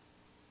Christian.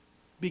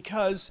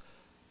 Because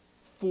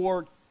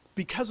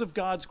of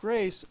God's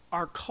grace,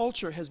 our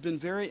culture has been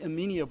very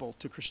amenable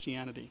to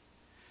Christianity.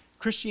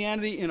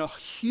 Christianity, in a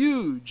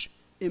huge,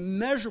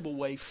 immeasurable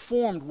way,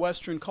 formed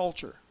Western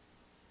culture.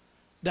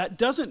 That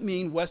doesn't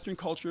mean Western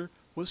culture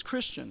was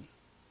Christian.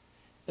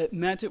 It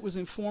meant it was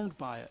informed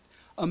by it.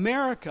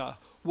 America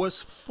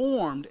was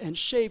formed and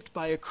shaped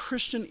by a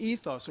Christian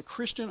ethos, a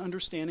Christian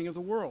understanding of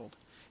the world.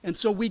 And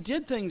so we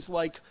did things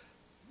like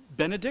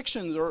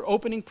benedictions or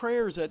opening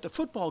prayers at the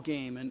football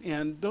game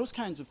and those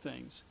kinds of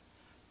things.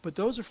 But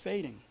those are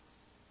fading.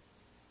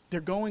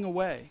 They're going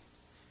away.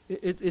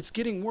 It's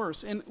getting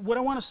worse. And what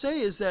I want to say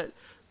is that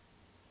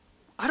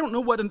I don't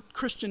know what a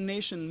Christian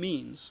nation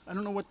means. I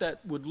don't know what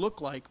that would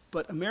look like,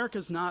 but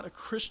America's not a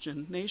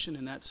Christian nation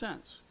in that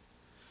sense.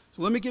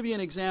 So let me give you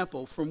an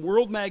example from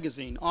World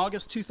Magazine,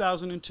 August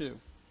 2000.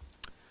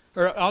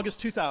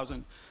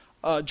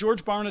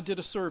 George Barna did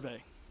a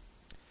survey.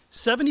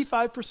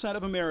 75%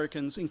 of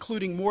Americans,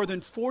 including more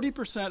than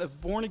 40% of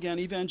born-again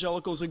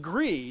evangelicals,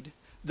 agreed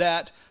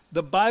that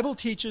the Bible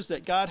teaches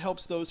that God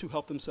helps those who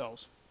help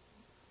themselves.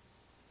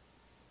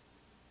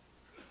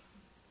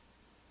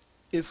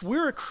 If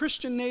we're a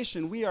Christian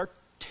nation, we are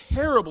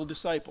terrible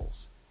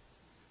disciples.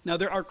 Now,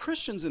 there are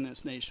Christians in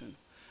this nation.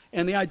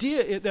 And the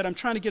idea that I'm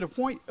trying to get a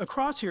point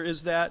across here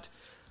is that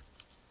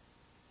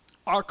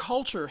our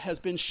culture has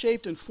been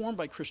shaped and formed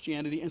by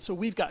Christianity, and so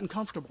we've gotten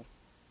comfortable.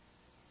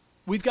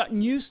 We've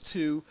gotten used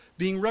to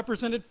being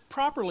represented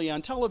properly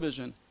on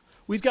television.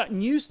 We've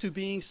gotten used to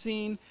being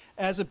seen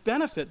as a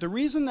benefit. The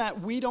reason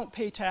that we don't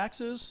pay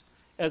taxes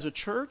as a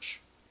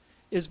church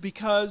is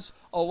because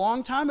a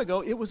long time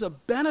ago, it was a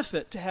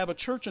benefit to have a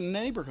church in a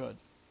neighborhood.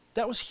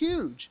 That was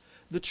huge.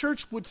 The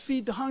church would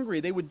feed the hungry.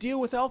 They would deal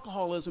with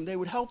alcoholism. They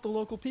would help the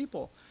local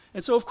people.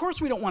 And so, of course,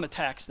 we don't want to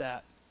tax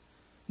that.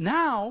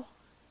 Now,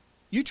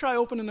 you try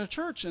opening a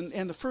church, and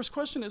the first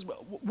question is,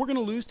 well, we're going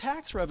to lose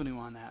tax revenue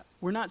on that.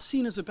 We're not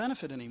seen as a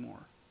benefit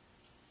anymore.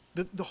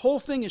 The whole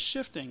thing is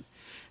shifting.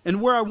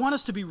 And where I want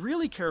us to be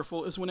really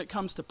careful is when it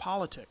comes to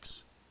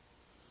politics.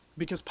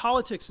 because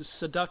politics is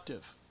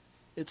seductive.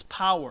 It's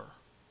power.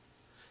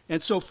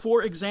 And so,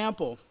 for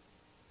example,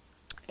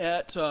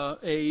 at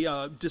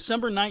a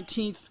December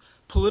 19th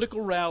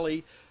political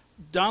rally,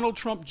 Donald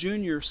Trump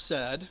Jr.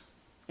 said,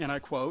 and I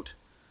quote,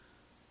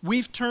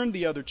 "We've turned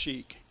the other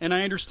cheek." And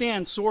I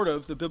understand sort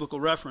of the biblical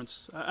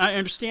reference. I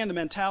understand the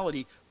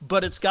mentality,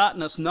 but it's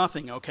gotten us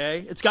nothing,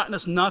 okay? It's gotten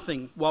us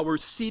nothing while we're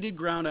ceded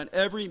ground on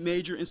every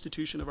major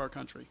institution of our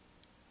country.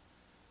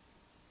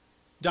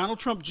 Donald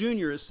Trump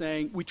Jr. is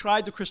saying, we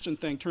tried the Christian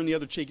thing, turn the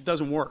other cheek, it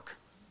doesn't work.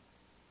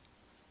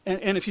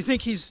 And if you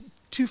think he's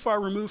too far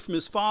removed from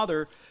his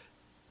father,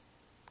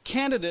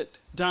 candidate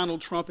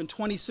Donald Trump in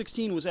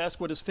 2016 was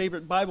asked what his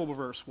favorite Bible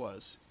verse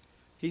was.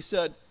 He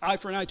said, eye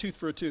for an eye, tooth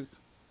for a tooth.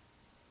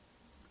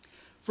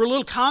 For a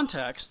little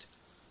context,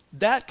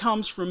 that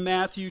comes from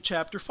Matthew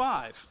chapter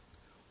 5,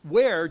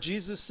 where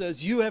Jesus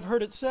says, you have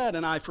heard it said,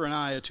 an eye for an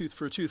eye, a tooth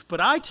for a tooth,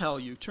 but I tell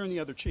you, turn the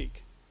other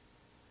cheek.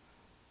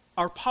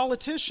 Our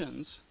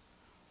politicians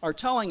are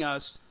telling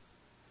us,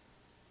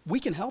 we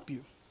can help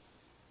you.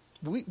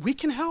 We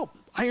can help.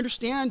 I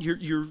understand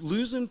you're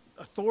losing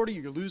authority,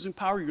 you're losing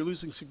power, you're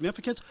losing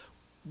significance.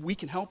 We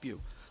can help you.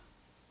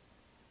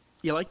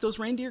 You like those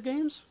reindeer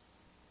games?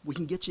 We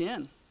can get you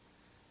in.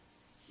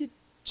 You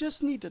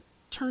just need to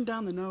turn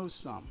down the nose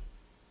some.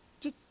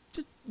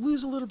 Just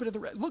lose a little bit of the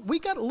red. Look, we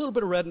got a little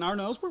bit of red in our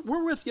nose.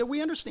 We're with you.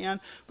 We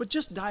understand. But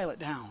just dial it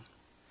down.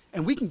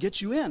 And we can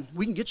get you in.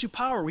 We can get you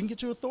power. We can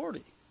get you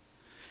authority.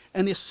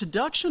 And the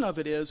seduction of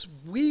it is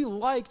we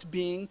liked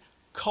being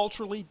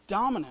culturally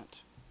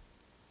dominant.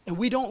 And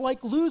we don't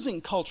like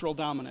losing cultural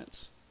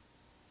dominance.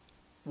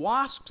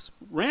 WASPs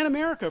ran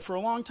America for a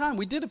long time.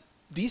 We did a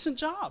decent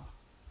job.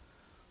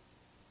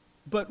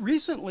 But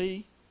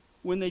recently,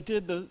 when they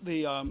did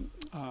the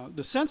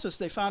census,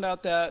 they found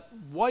out that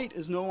white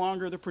is no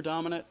longer the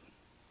predominant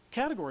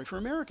category for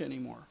America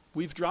anymore.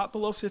 We've dropped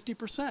below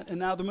 50%, and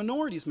now the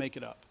minorities make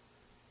it up.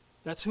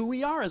 That's who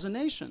we are as a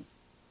nation.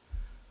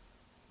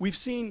 We've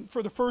seen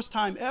for the first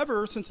time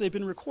ever since they've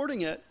been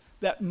recording it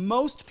that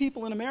most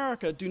people in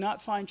America do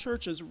not find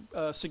church as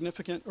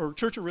significant, or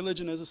church or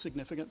religion as a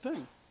significant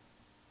thing.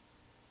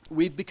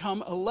 We've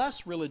become a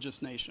less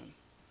religious nation.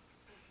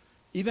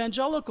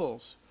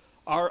 Evangelicals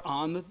are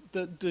on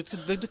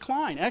the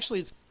decline. Actually,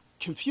 it's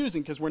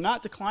confusing because we're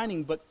not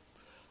declining, but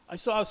I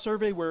saw a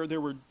survey where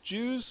there were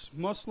Jews,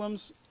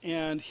 Muslims,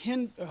 and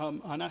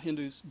not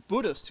Hindus,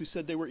 Buddhists who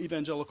said they were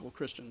evangelical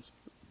Christians,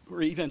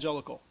 or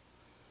evangelical.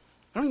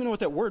 I don't even know what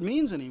that word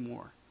means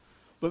anymore.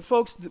 But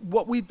folks,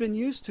 what we've been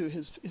used to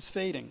is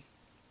fading.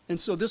 And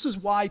so this is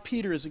why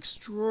Peter is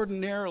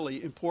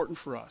extraordinarily important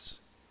for us.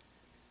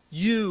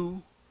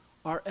 You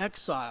are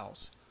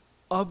exiles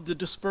of the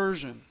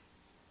dispersion.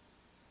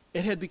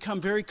 It had become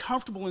very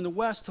comfortable in the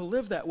West to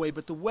live that way,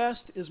 but the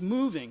West is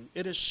moving.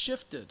 It has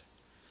shifted.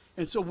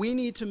 And so we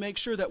need to make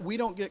sure that we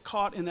don't get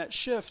caught in that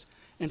shift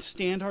and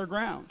stand our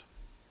ground.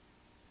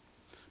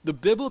 The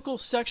biblical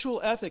sexual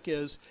ethic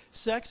is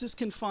sex is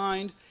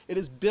confined, it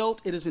is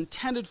built, it is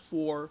intended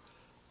for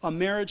a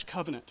marriage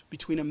covenant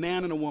between a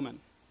man and a woman.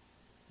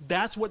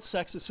 That's what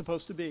sex is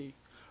supposed to be.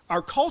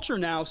 Our culture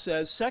now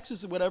says sex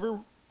is whatever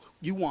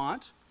you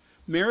want.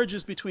 Marriage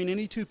is between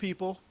any two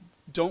people.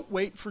 Don't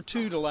wait for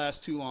two to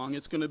last too long.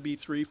 It's going to be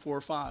 3, 4,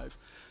 5.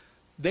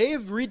 They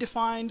have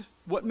redefined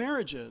what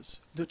marriage is.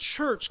 The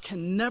church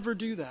can never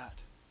do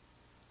that.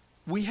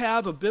 We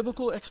have a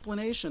biblical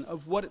explanation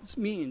of what it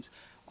means.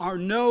 Our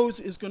nose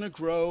is going to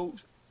grow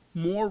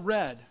more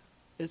red.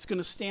 It's going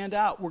to stand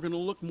out. We're going to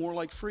look more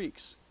like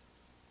freaks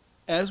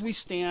as we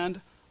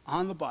stand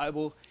on the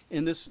Bible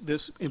in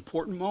this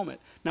important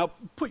moment. Now,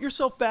 put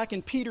yourself back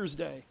in Peter's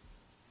day.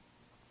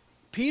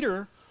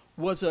 Peter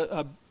was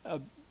a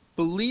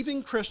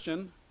believing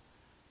Christian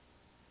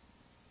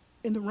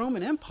in the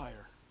Roman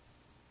Empire.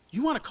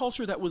 You want a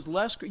culture that was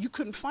less, you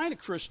couldn't find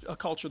a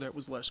culture that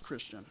was less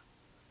Christian.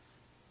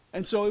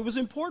 And so it was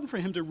important for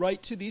him to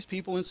write to these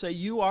people and say,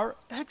 you are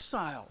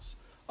exiles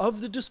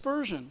of the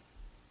dispersion.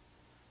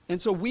 And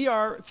so we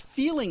are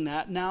feeling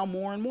that now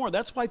more and more.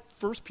 That's why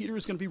 1 Peter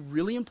is going to be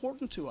really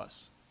important to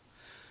us.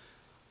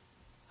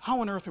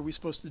 How on earth are we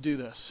supposed to do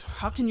this?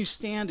 How can you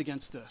stand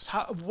against this?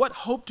 What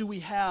hope do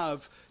we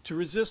have to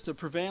resist the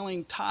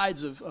prevailing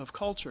tides of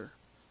culture?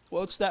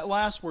 Well, it's that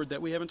last word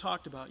that we haven't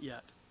talked about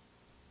yet.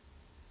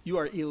 You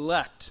are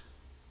elect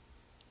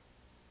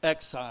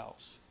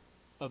exiles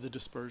of the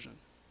dispersion.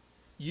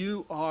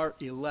 You are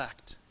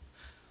elect.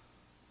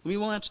 Let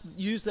me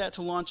use that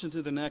to launch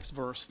into the next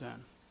verse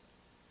then.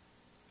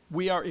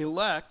 We are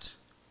elect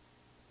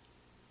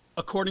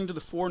according to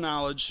the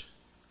foreknowledge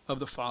of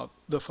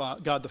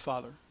God the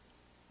Father.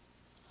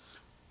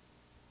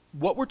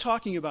 What we're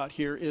talking about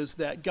here is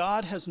that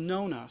God has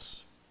known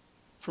us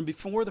from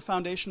before the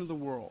foundation of the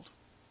world.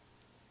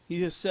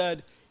 He has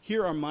said,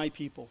 here are my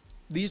people.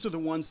 These are the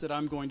ones that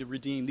I'm going to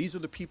redeem. These are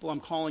the people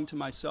I'm calling to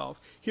myself.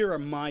 Here are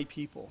my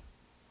people.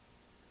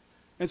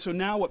 And so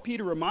now what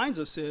Peter reminds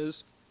us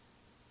is,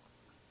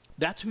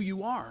 that's who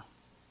you are.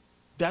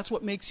 That's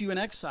what makes you an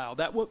exile.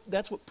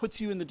 That's what puts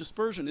you in the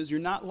dispersion, is you're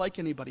not like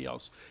anybody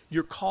else.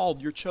 You're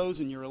called, you're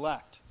chosen, you're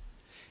elect.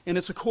 and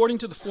it's according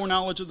to the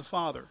foreknowledge of the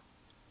Father.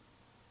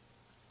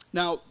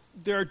 Now,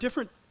 there are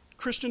different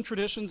Christian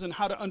traditions in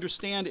how to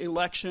understand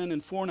election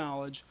and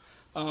foreknowledge.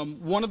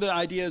 One of the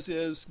ideas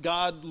is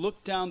God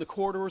looked down the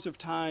corridors of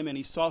time and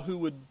he saw who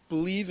would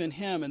believe in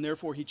him, and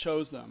therefore he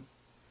chose them.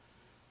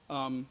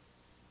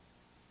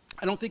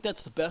 I don't think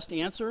that's the best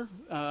answer.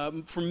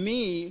 For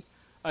me,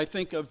 I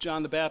think of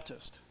John the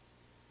Baptist.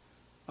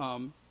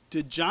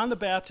 Did John the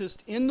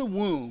Baptist in the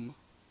womb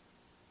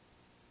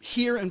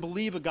hear and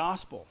believe a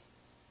gospel?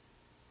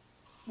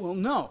 Well,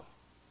 no.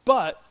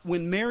 But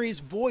when Mary's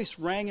voice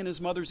rang in his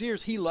mother's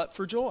ears, he leapt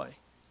for joy.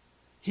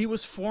 He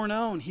was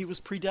foreknown. He was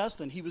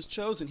predestined. He was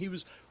chosen. He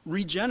was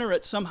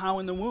regenerate somehow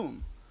in the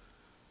womb.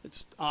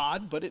 It's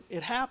odd, but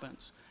it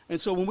happens. And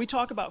so when we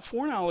talk about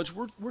foreknowledge,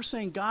 we're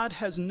saying God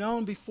has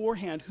known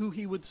beforehand who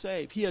he would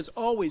save. He has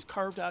always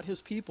carved out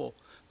his people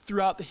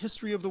throughout the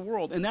history of the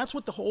world. And that's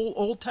what the whole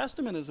Old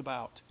Testament is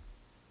about.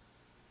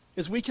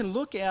 Is we can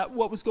look at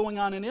what was going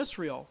on in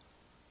Israel.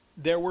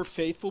 There were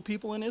faithful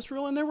people in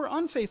Israel and there were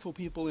unfaithful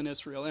people in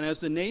Israel. And as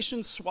the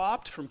nation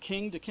swapped from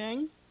king to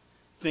king,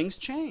 things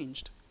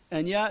changed.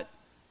 And yet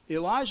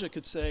Elijah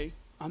could say,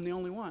 I'm the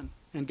only one.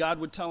 And God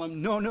would tell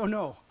him,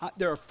 no.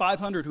 There are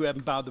 500 who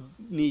haven't bowed the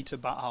knee to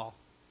Baal.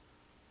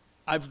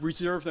 I've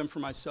reserved them for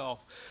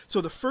myself.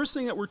 So the first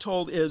thing that we're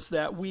told is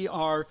that we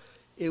are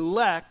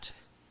elect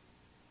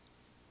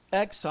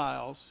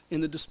exiles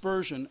in the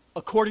dispersion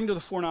according to the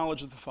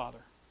foreknowledge of the Father.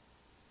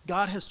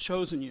 God has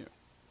chosen you.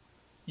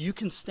 You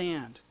can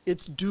stand.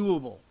 It's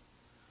doable.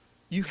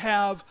 You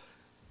have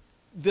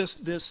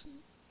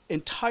this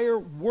entire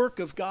work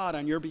of God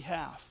on your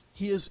behalf.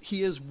 He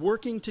is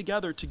working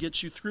together to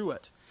get you through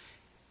it.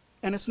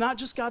 And it's not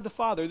just God the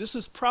Father. This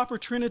is proper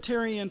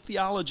Trinitarian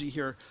theology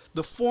here.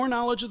 The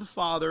foreknowledge of the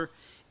Father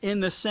in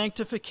the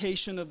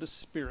sanctification of the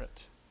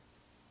Spirit.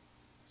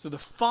 So the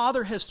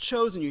Father has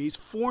chosen you. He's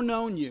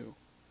foreknown you.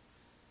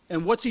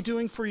 And what's he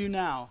doing for you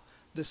now?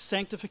 The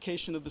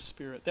sanctification of the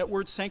Spirit. That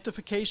word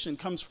sanctification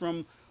comes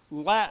from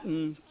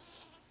Latin,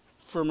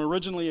 from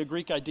originally a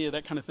Greek idea,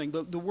 that kind of thing.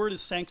 The word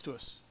is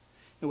sanctus.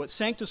 And what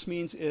sanctus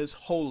means is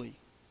holy.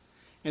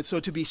 And so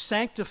to be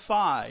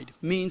sanctified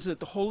means that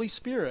the Holy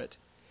Spirit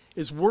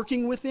is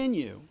working within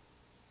you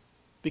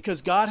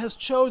because God has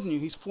chosen you.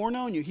 He's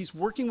foreknown you. He's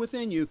working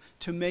within you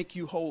to make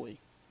you holy.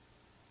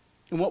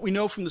 And what we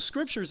know from the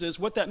Scriptures is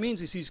what that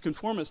means is he's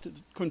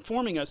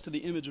conforming us to the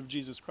image of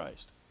Jesus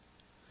Christ.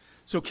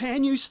 So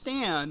can you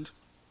stand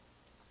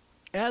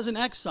as an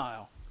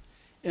exile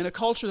in a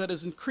culture that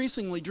is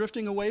increasingly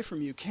drifting away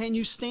from you? Can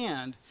you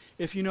stand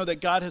if you know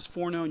that God has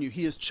foreknown you?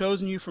 He has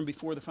chosen you from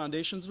before the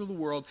foundations of the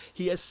world.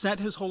 He has sent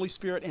his Holy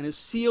Spirit and has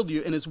sealed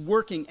you and is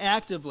working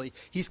actively.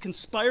 He's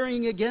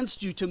conspiring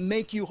against you to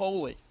make you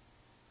holy,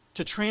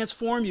 to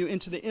transform you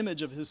into the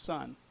image of his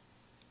Son.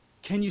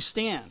 Can you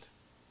stand?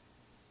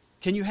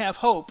 Can you have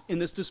hope in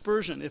this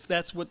dispersion if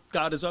that's what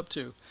God is up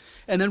to?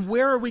 And then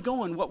where are we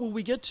going? What will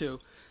we get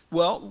to?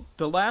 Well,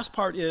 the last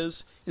part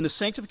is in the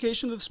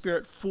sanctification of the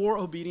Spirit for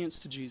obedience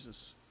to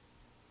Jesus.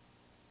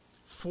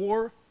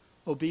 For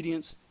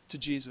obedience to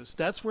Jesus.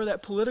 That's where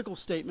that political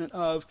statement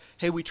of,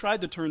 hey, we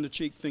tried to turn the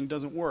cheek thing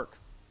doesn't work.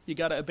 You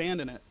got to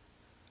abandon it.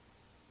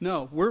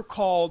 No, we're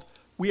called,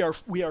 we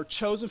are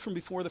chosen from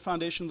before the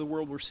foundation of the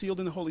world. We're sealed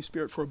in the Holy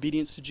Spirit for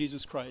obedience to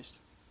Jesus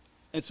Christ.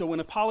 And so when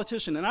a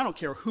politician, and I don't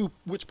care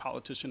which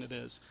politician it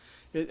is,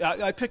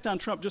 I picked on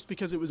Trump just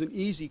because it was an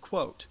easy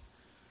quote.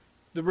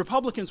 The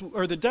Republicans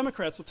or the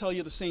Democrats will tell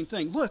you the same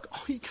thing. Look,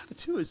 all you got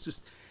to do is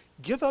just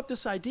give up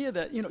this idea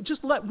that,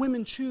 just let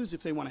women choose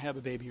if they want to have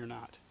a baby or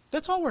not.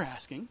 That's all we're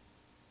asking.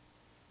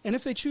 And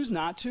if they choose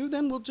not to,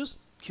 then we'll just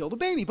kill the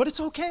baby. But it's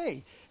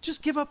okay.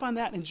 Just give up on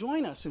that and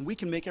join us and we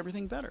can make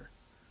everything better.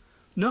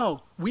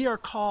 No, we are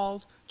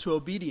called to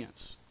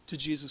obedience to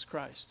Jesus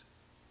Christ.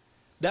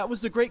 That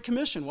was the Great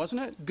Commission,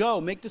 wasn't it? Go,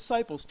 make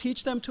disciples,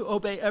 teach them to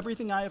obey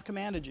everything I have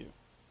commanded you.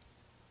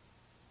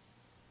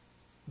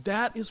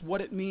 That is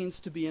what it means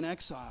to be an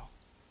exile.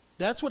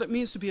 That's what it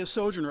means to be a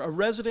sojourner, a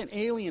resident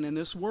alien in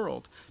this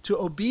world, to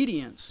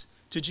obedience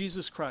to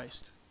Jesus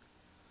Christ.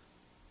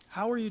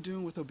 How are you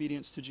doing with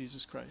obedience to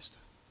Jesus Christ?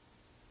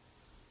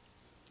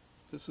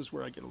 This is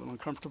where I get a little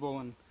uncomfortable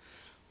and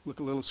look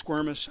a little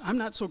squirmish. I'm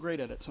not so great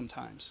at it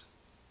sometimes.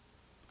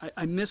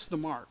 I miss the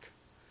mark.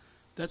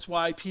 That's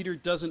why Peter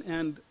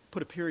doesn't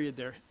put a period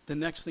there. The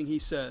next thing he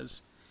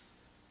says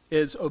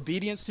is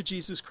obedience to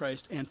Jesus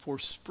Christ and for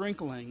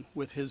sprinkling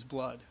with his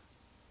blood.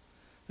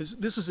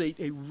 This is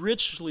a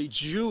richly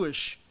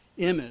Jewish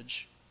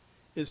image,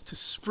 is to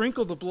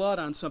sprinkle the blood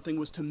on something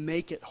was to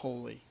make it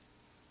holy,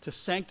 to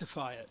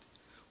sanctify it.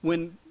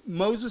 When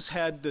Moses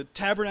had the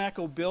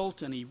tabernacle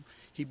built and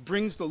he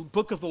brings the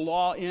book of the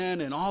law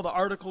in and all the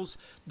articles,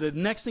 the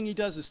next thing he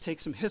does is take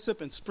some hyssop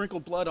and sprinkle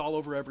blood all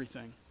over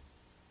everything.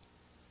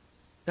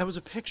 That was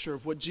a picture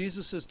of what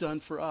Jesus has done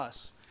for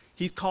us.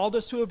 He called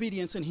us to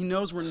obedience, and he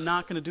knows we're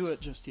not going to do it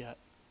just yet.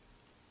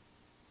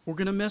 We're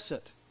going to miss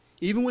it.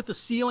 Even with the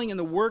sealing and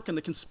the work and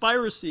the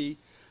conspiracy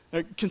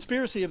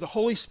of the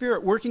Holy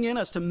Spirit working in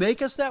us to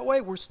make us that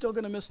way, we're still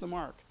going to miss the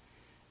mark.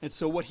 And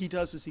so what he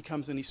does is he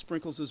comes and he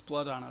sprinkles his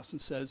blood on us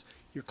and says,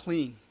 you're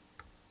clean.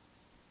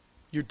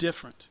 You're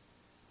different.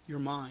 You're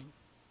mine.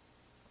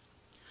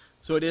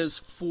 So it is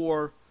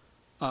for,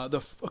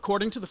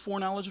 according to the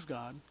foreknowledge of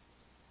God,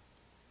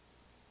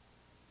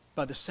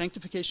 by the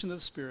sanctification of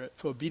the Spirit,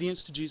 for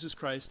obedience to Jesus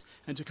Christ,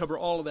 and to cover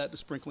all of that, the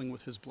sprinkling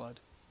with his blood.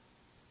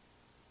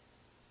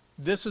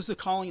 This is the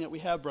calling that we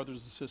have,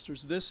 brothers and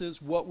sisters. This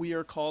is what we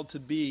are called to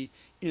be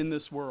in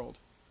this world.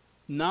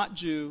 Not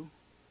Jew,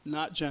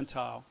 not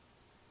Gentile.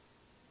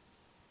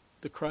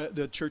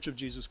 The Church of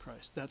Jesus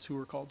Christ. That's who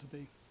we're called to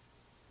be.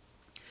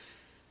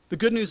 The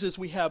good news is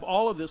we have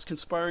all of this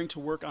conspiring to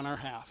work on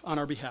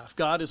our behalf.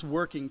 God is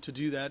working to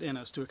do that in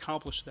us, to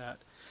accomplish that.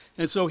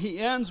 And so he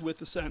ends with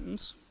the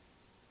sentence,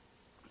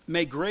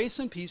 may grace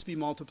and peace be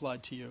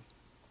multiplied to you.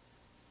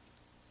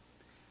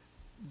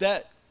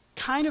 That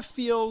kind of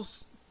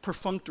feels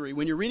perfunctory.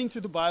 When you're reading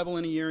through the Bible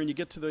in a year and you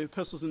get to the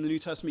epistles in the New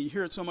Testament, you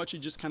hear it so much you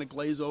just kind of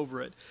glaze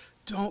over it.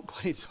 Don't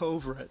glaze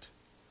over it.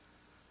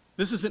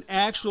 This is an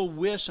actual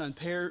wish on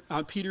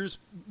Peter's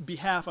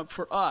behalf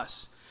for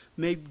us.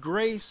 May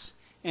grace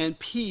and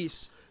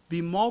peace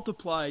be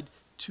multiplied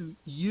to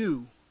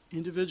you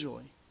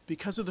individually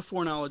because of the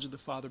foreknowledge of the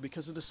Father,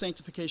 because of the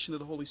sanctification of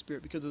the Holy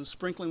Spirit, because of the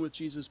sprinkling with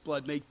Jesus'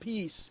 blood. May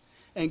peace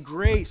and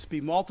grace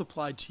be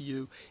multiplied to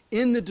you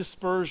in the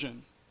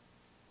dispersion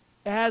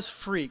as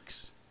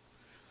freaks.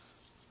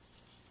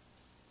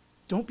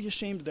 Don't be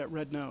ashamed of that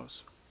red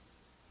nose.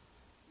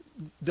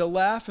 They'll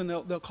laugh and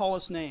they'll call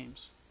us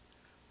names.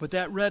 But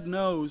that red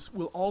nose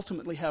will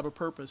ultimately have a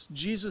purpose.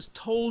 Jesus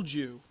told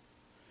you,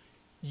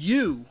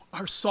 you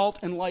are salt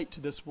and light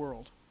to this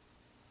world.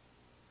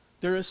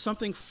 There is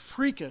something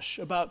freakish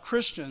about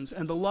Christians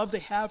and the love they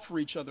have for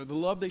each other, the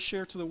love they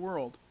share to the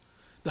world,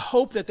 the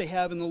hope that they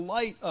have in the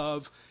light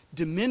of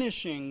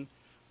diminishing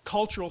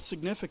cultural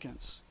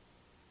significance.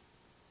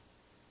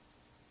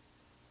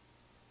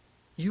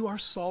 You are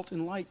salt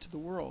and light to the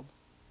world.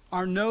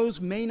 Our nose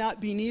may not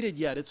be needed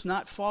yet. It's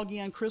not foggy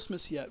on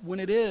Christmas yet. When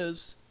it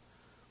is,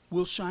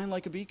 we'll shine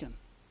like a beacon.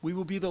 We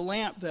will be the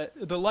light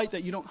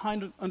that you don't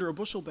hide under a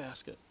bushel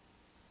basket.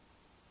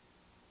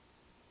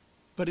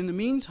 But in the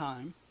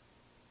meantime,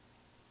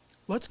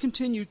 let's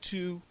continue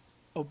to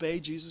obey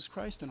Jesus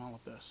Christ in all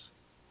of this.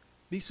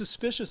 Be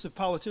suspicious of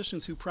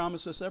politicians who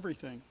promise us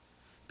everything.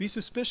 Be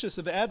suspicious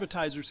of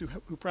advertisers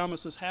who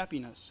promise us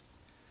happiness.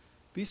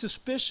 Be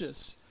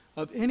suspicious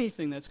of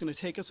anything that's going to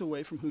take us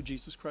away from who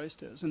Jesus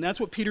Christ is. And that's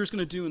what Peter's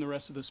going to do in the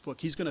rest of this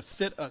book. He's going to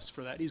fit us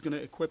for that. He's going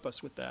to equip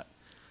us with that,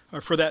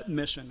 or for that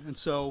mission. And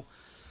so,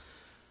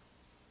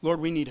 Lord,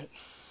 we need it.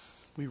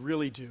 We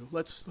really do.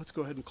 Let's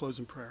go ahead and close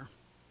in prayer.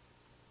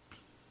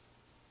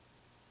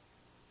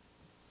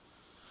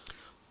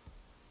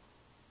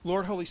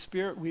 Lord, Holy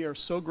Spirit, we are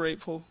so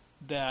grateful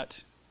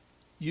that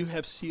you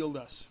have sealed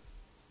us,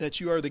 that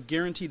you are the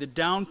guarantee, the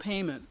down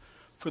payment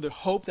for the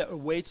hope that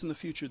awaits in the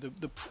future,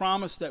 the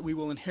promise that we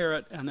will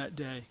inherit on that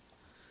day.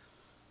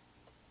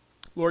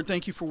 Lord,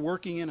 thank you for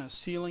working in us,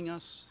 sealing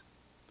us,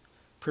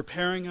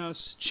 preparing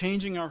us,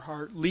 changing our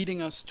heart,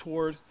 leading us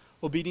toward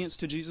obedience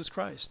to Jesus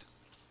Christ.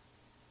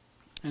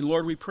 And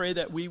Lord, we pray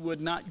that we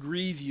would not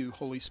grieve you,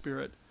 Holy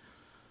Spirit,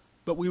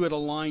 but we would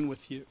align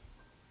with you,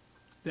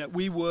 that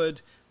we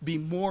would be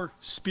more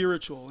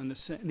spiritual in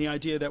the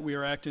idea that we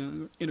are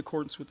acting in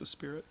accordance with the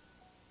Spirit.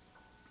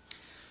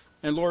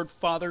 And Lord,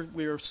 Father,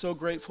 we are so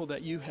grateful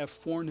that you have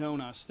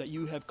foreknown us, that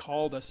you have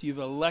called us, you've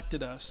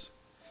elected us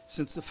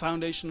since the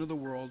foundation of the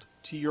world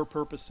to your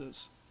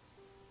purposes,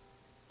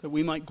 that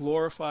we might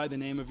glorify the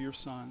name of your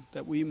Son,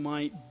 that we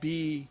might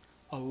be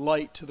a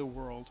light to the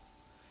world.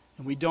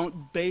 And we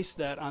don't base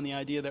that on the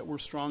idea that we're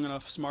strong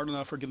enough, smart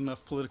enough, or get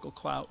enough political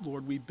clout.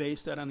 Lord, we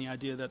base that on the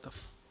idea that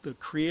the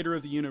creator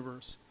of the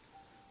universe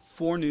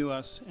foreknew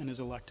us and has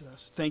elected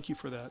us. Thank you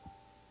for that.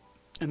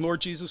 And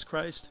Lord Jesus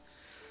Christ,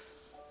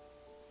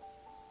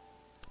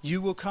 you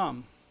will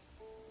come.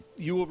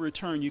 You will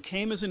return. You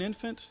came as an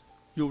infant.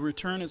 You'll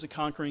return as a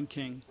conquering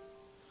king.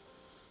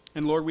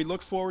 And Lord, we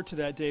look forward to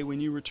that day when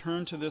you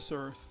return to this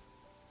earth,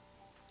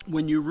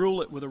 when you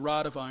rule it with a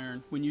rod of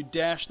iron, when you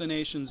dash the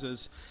nations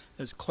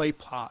as clay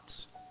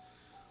pots.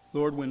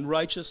 Lord, when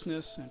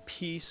righteousness and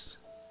peace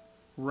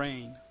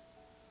reign.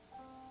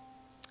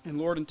 And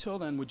Lord, until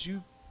then, would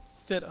you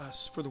fit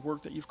us for the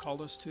work that you've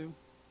called us to?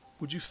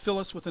 Would you fill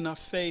us with enough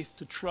faith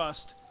to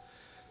trust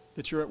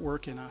that you're at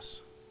work in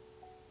us?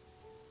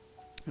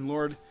 And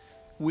Lord,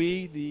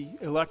 we, the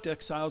elect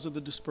exiles of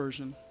the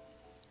dispersion,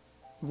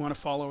 we want to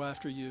follow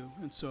after you.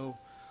 And so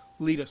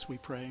lead us, we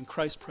pray. In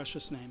Christ's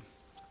precious name,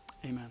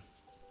 amen.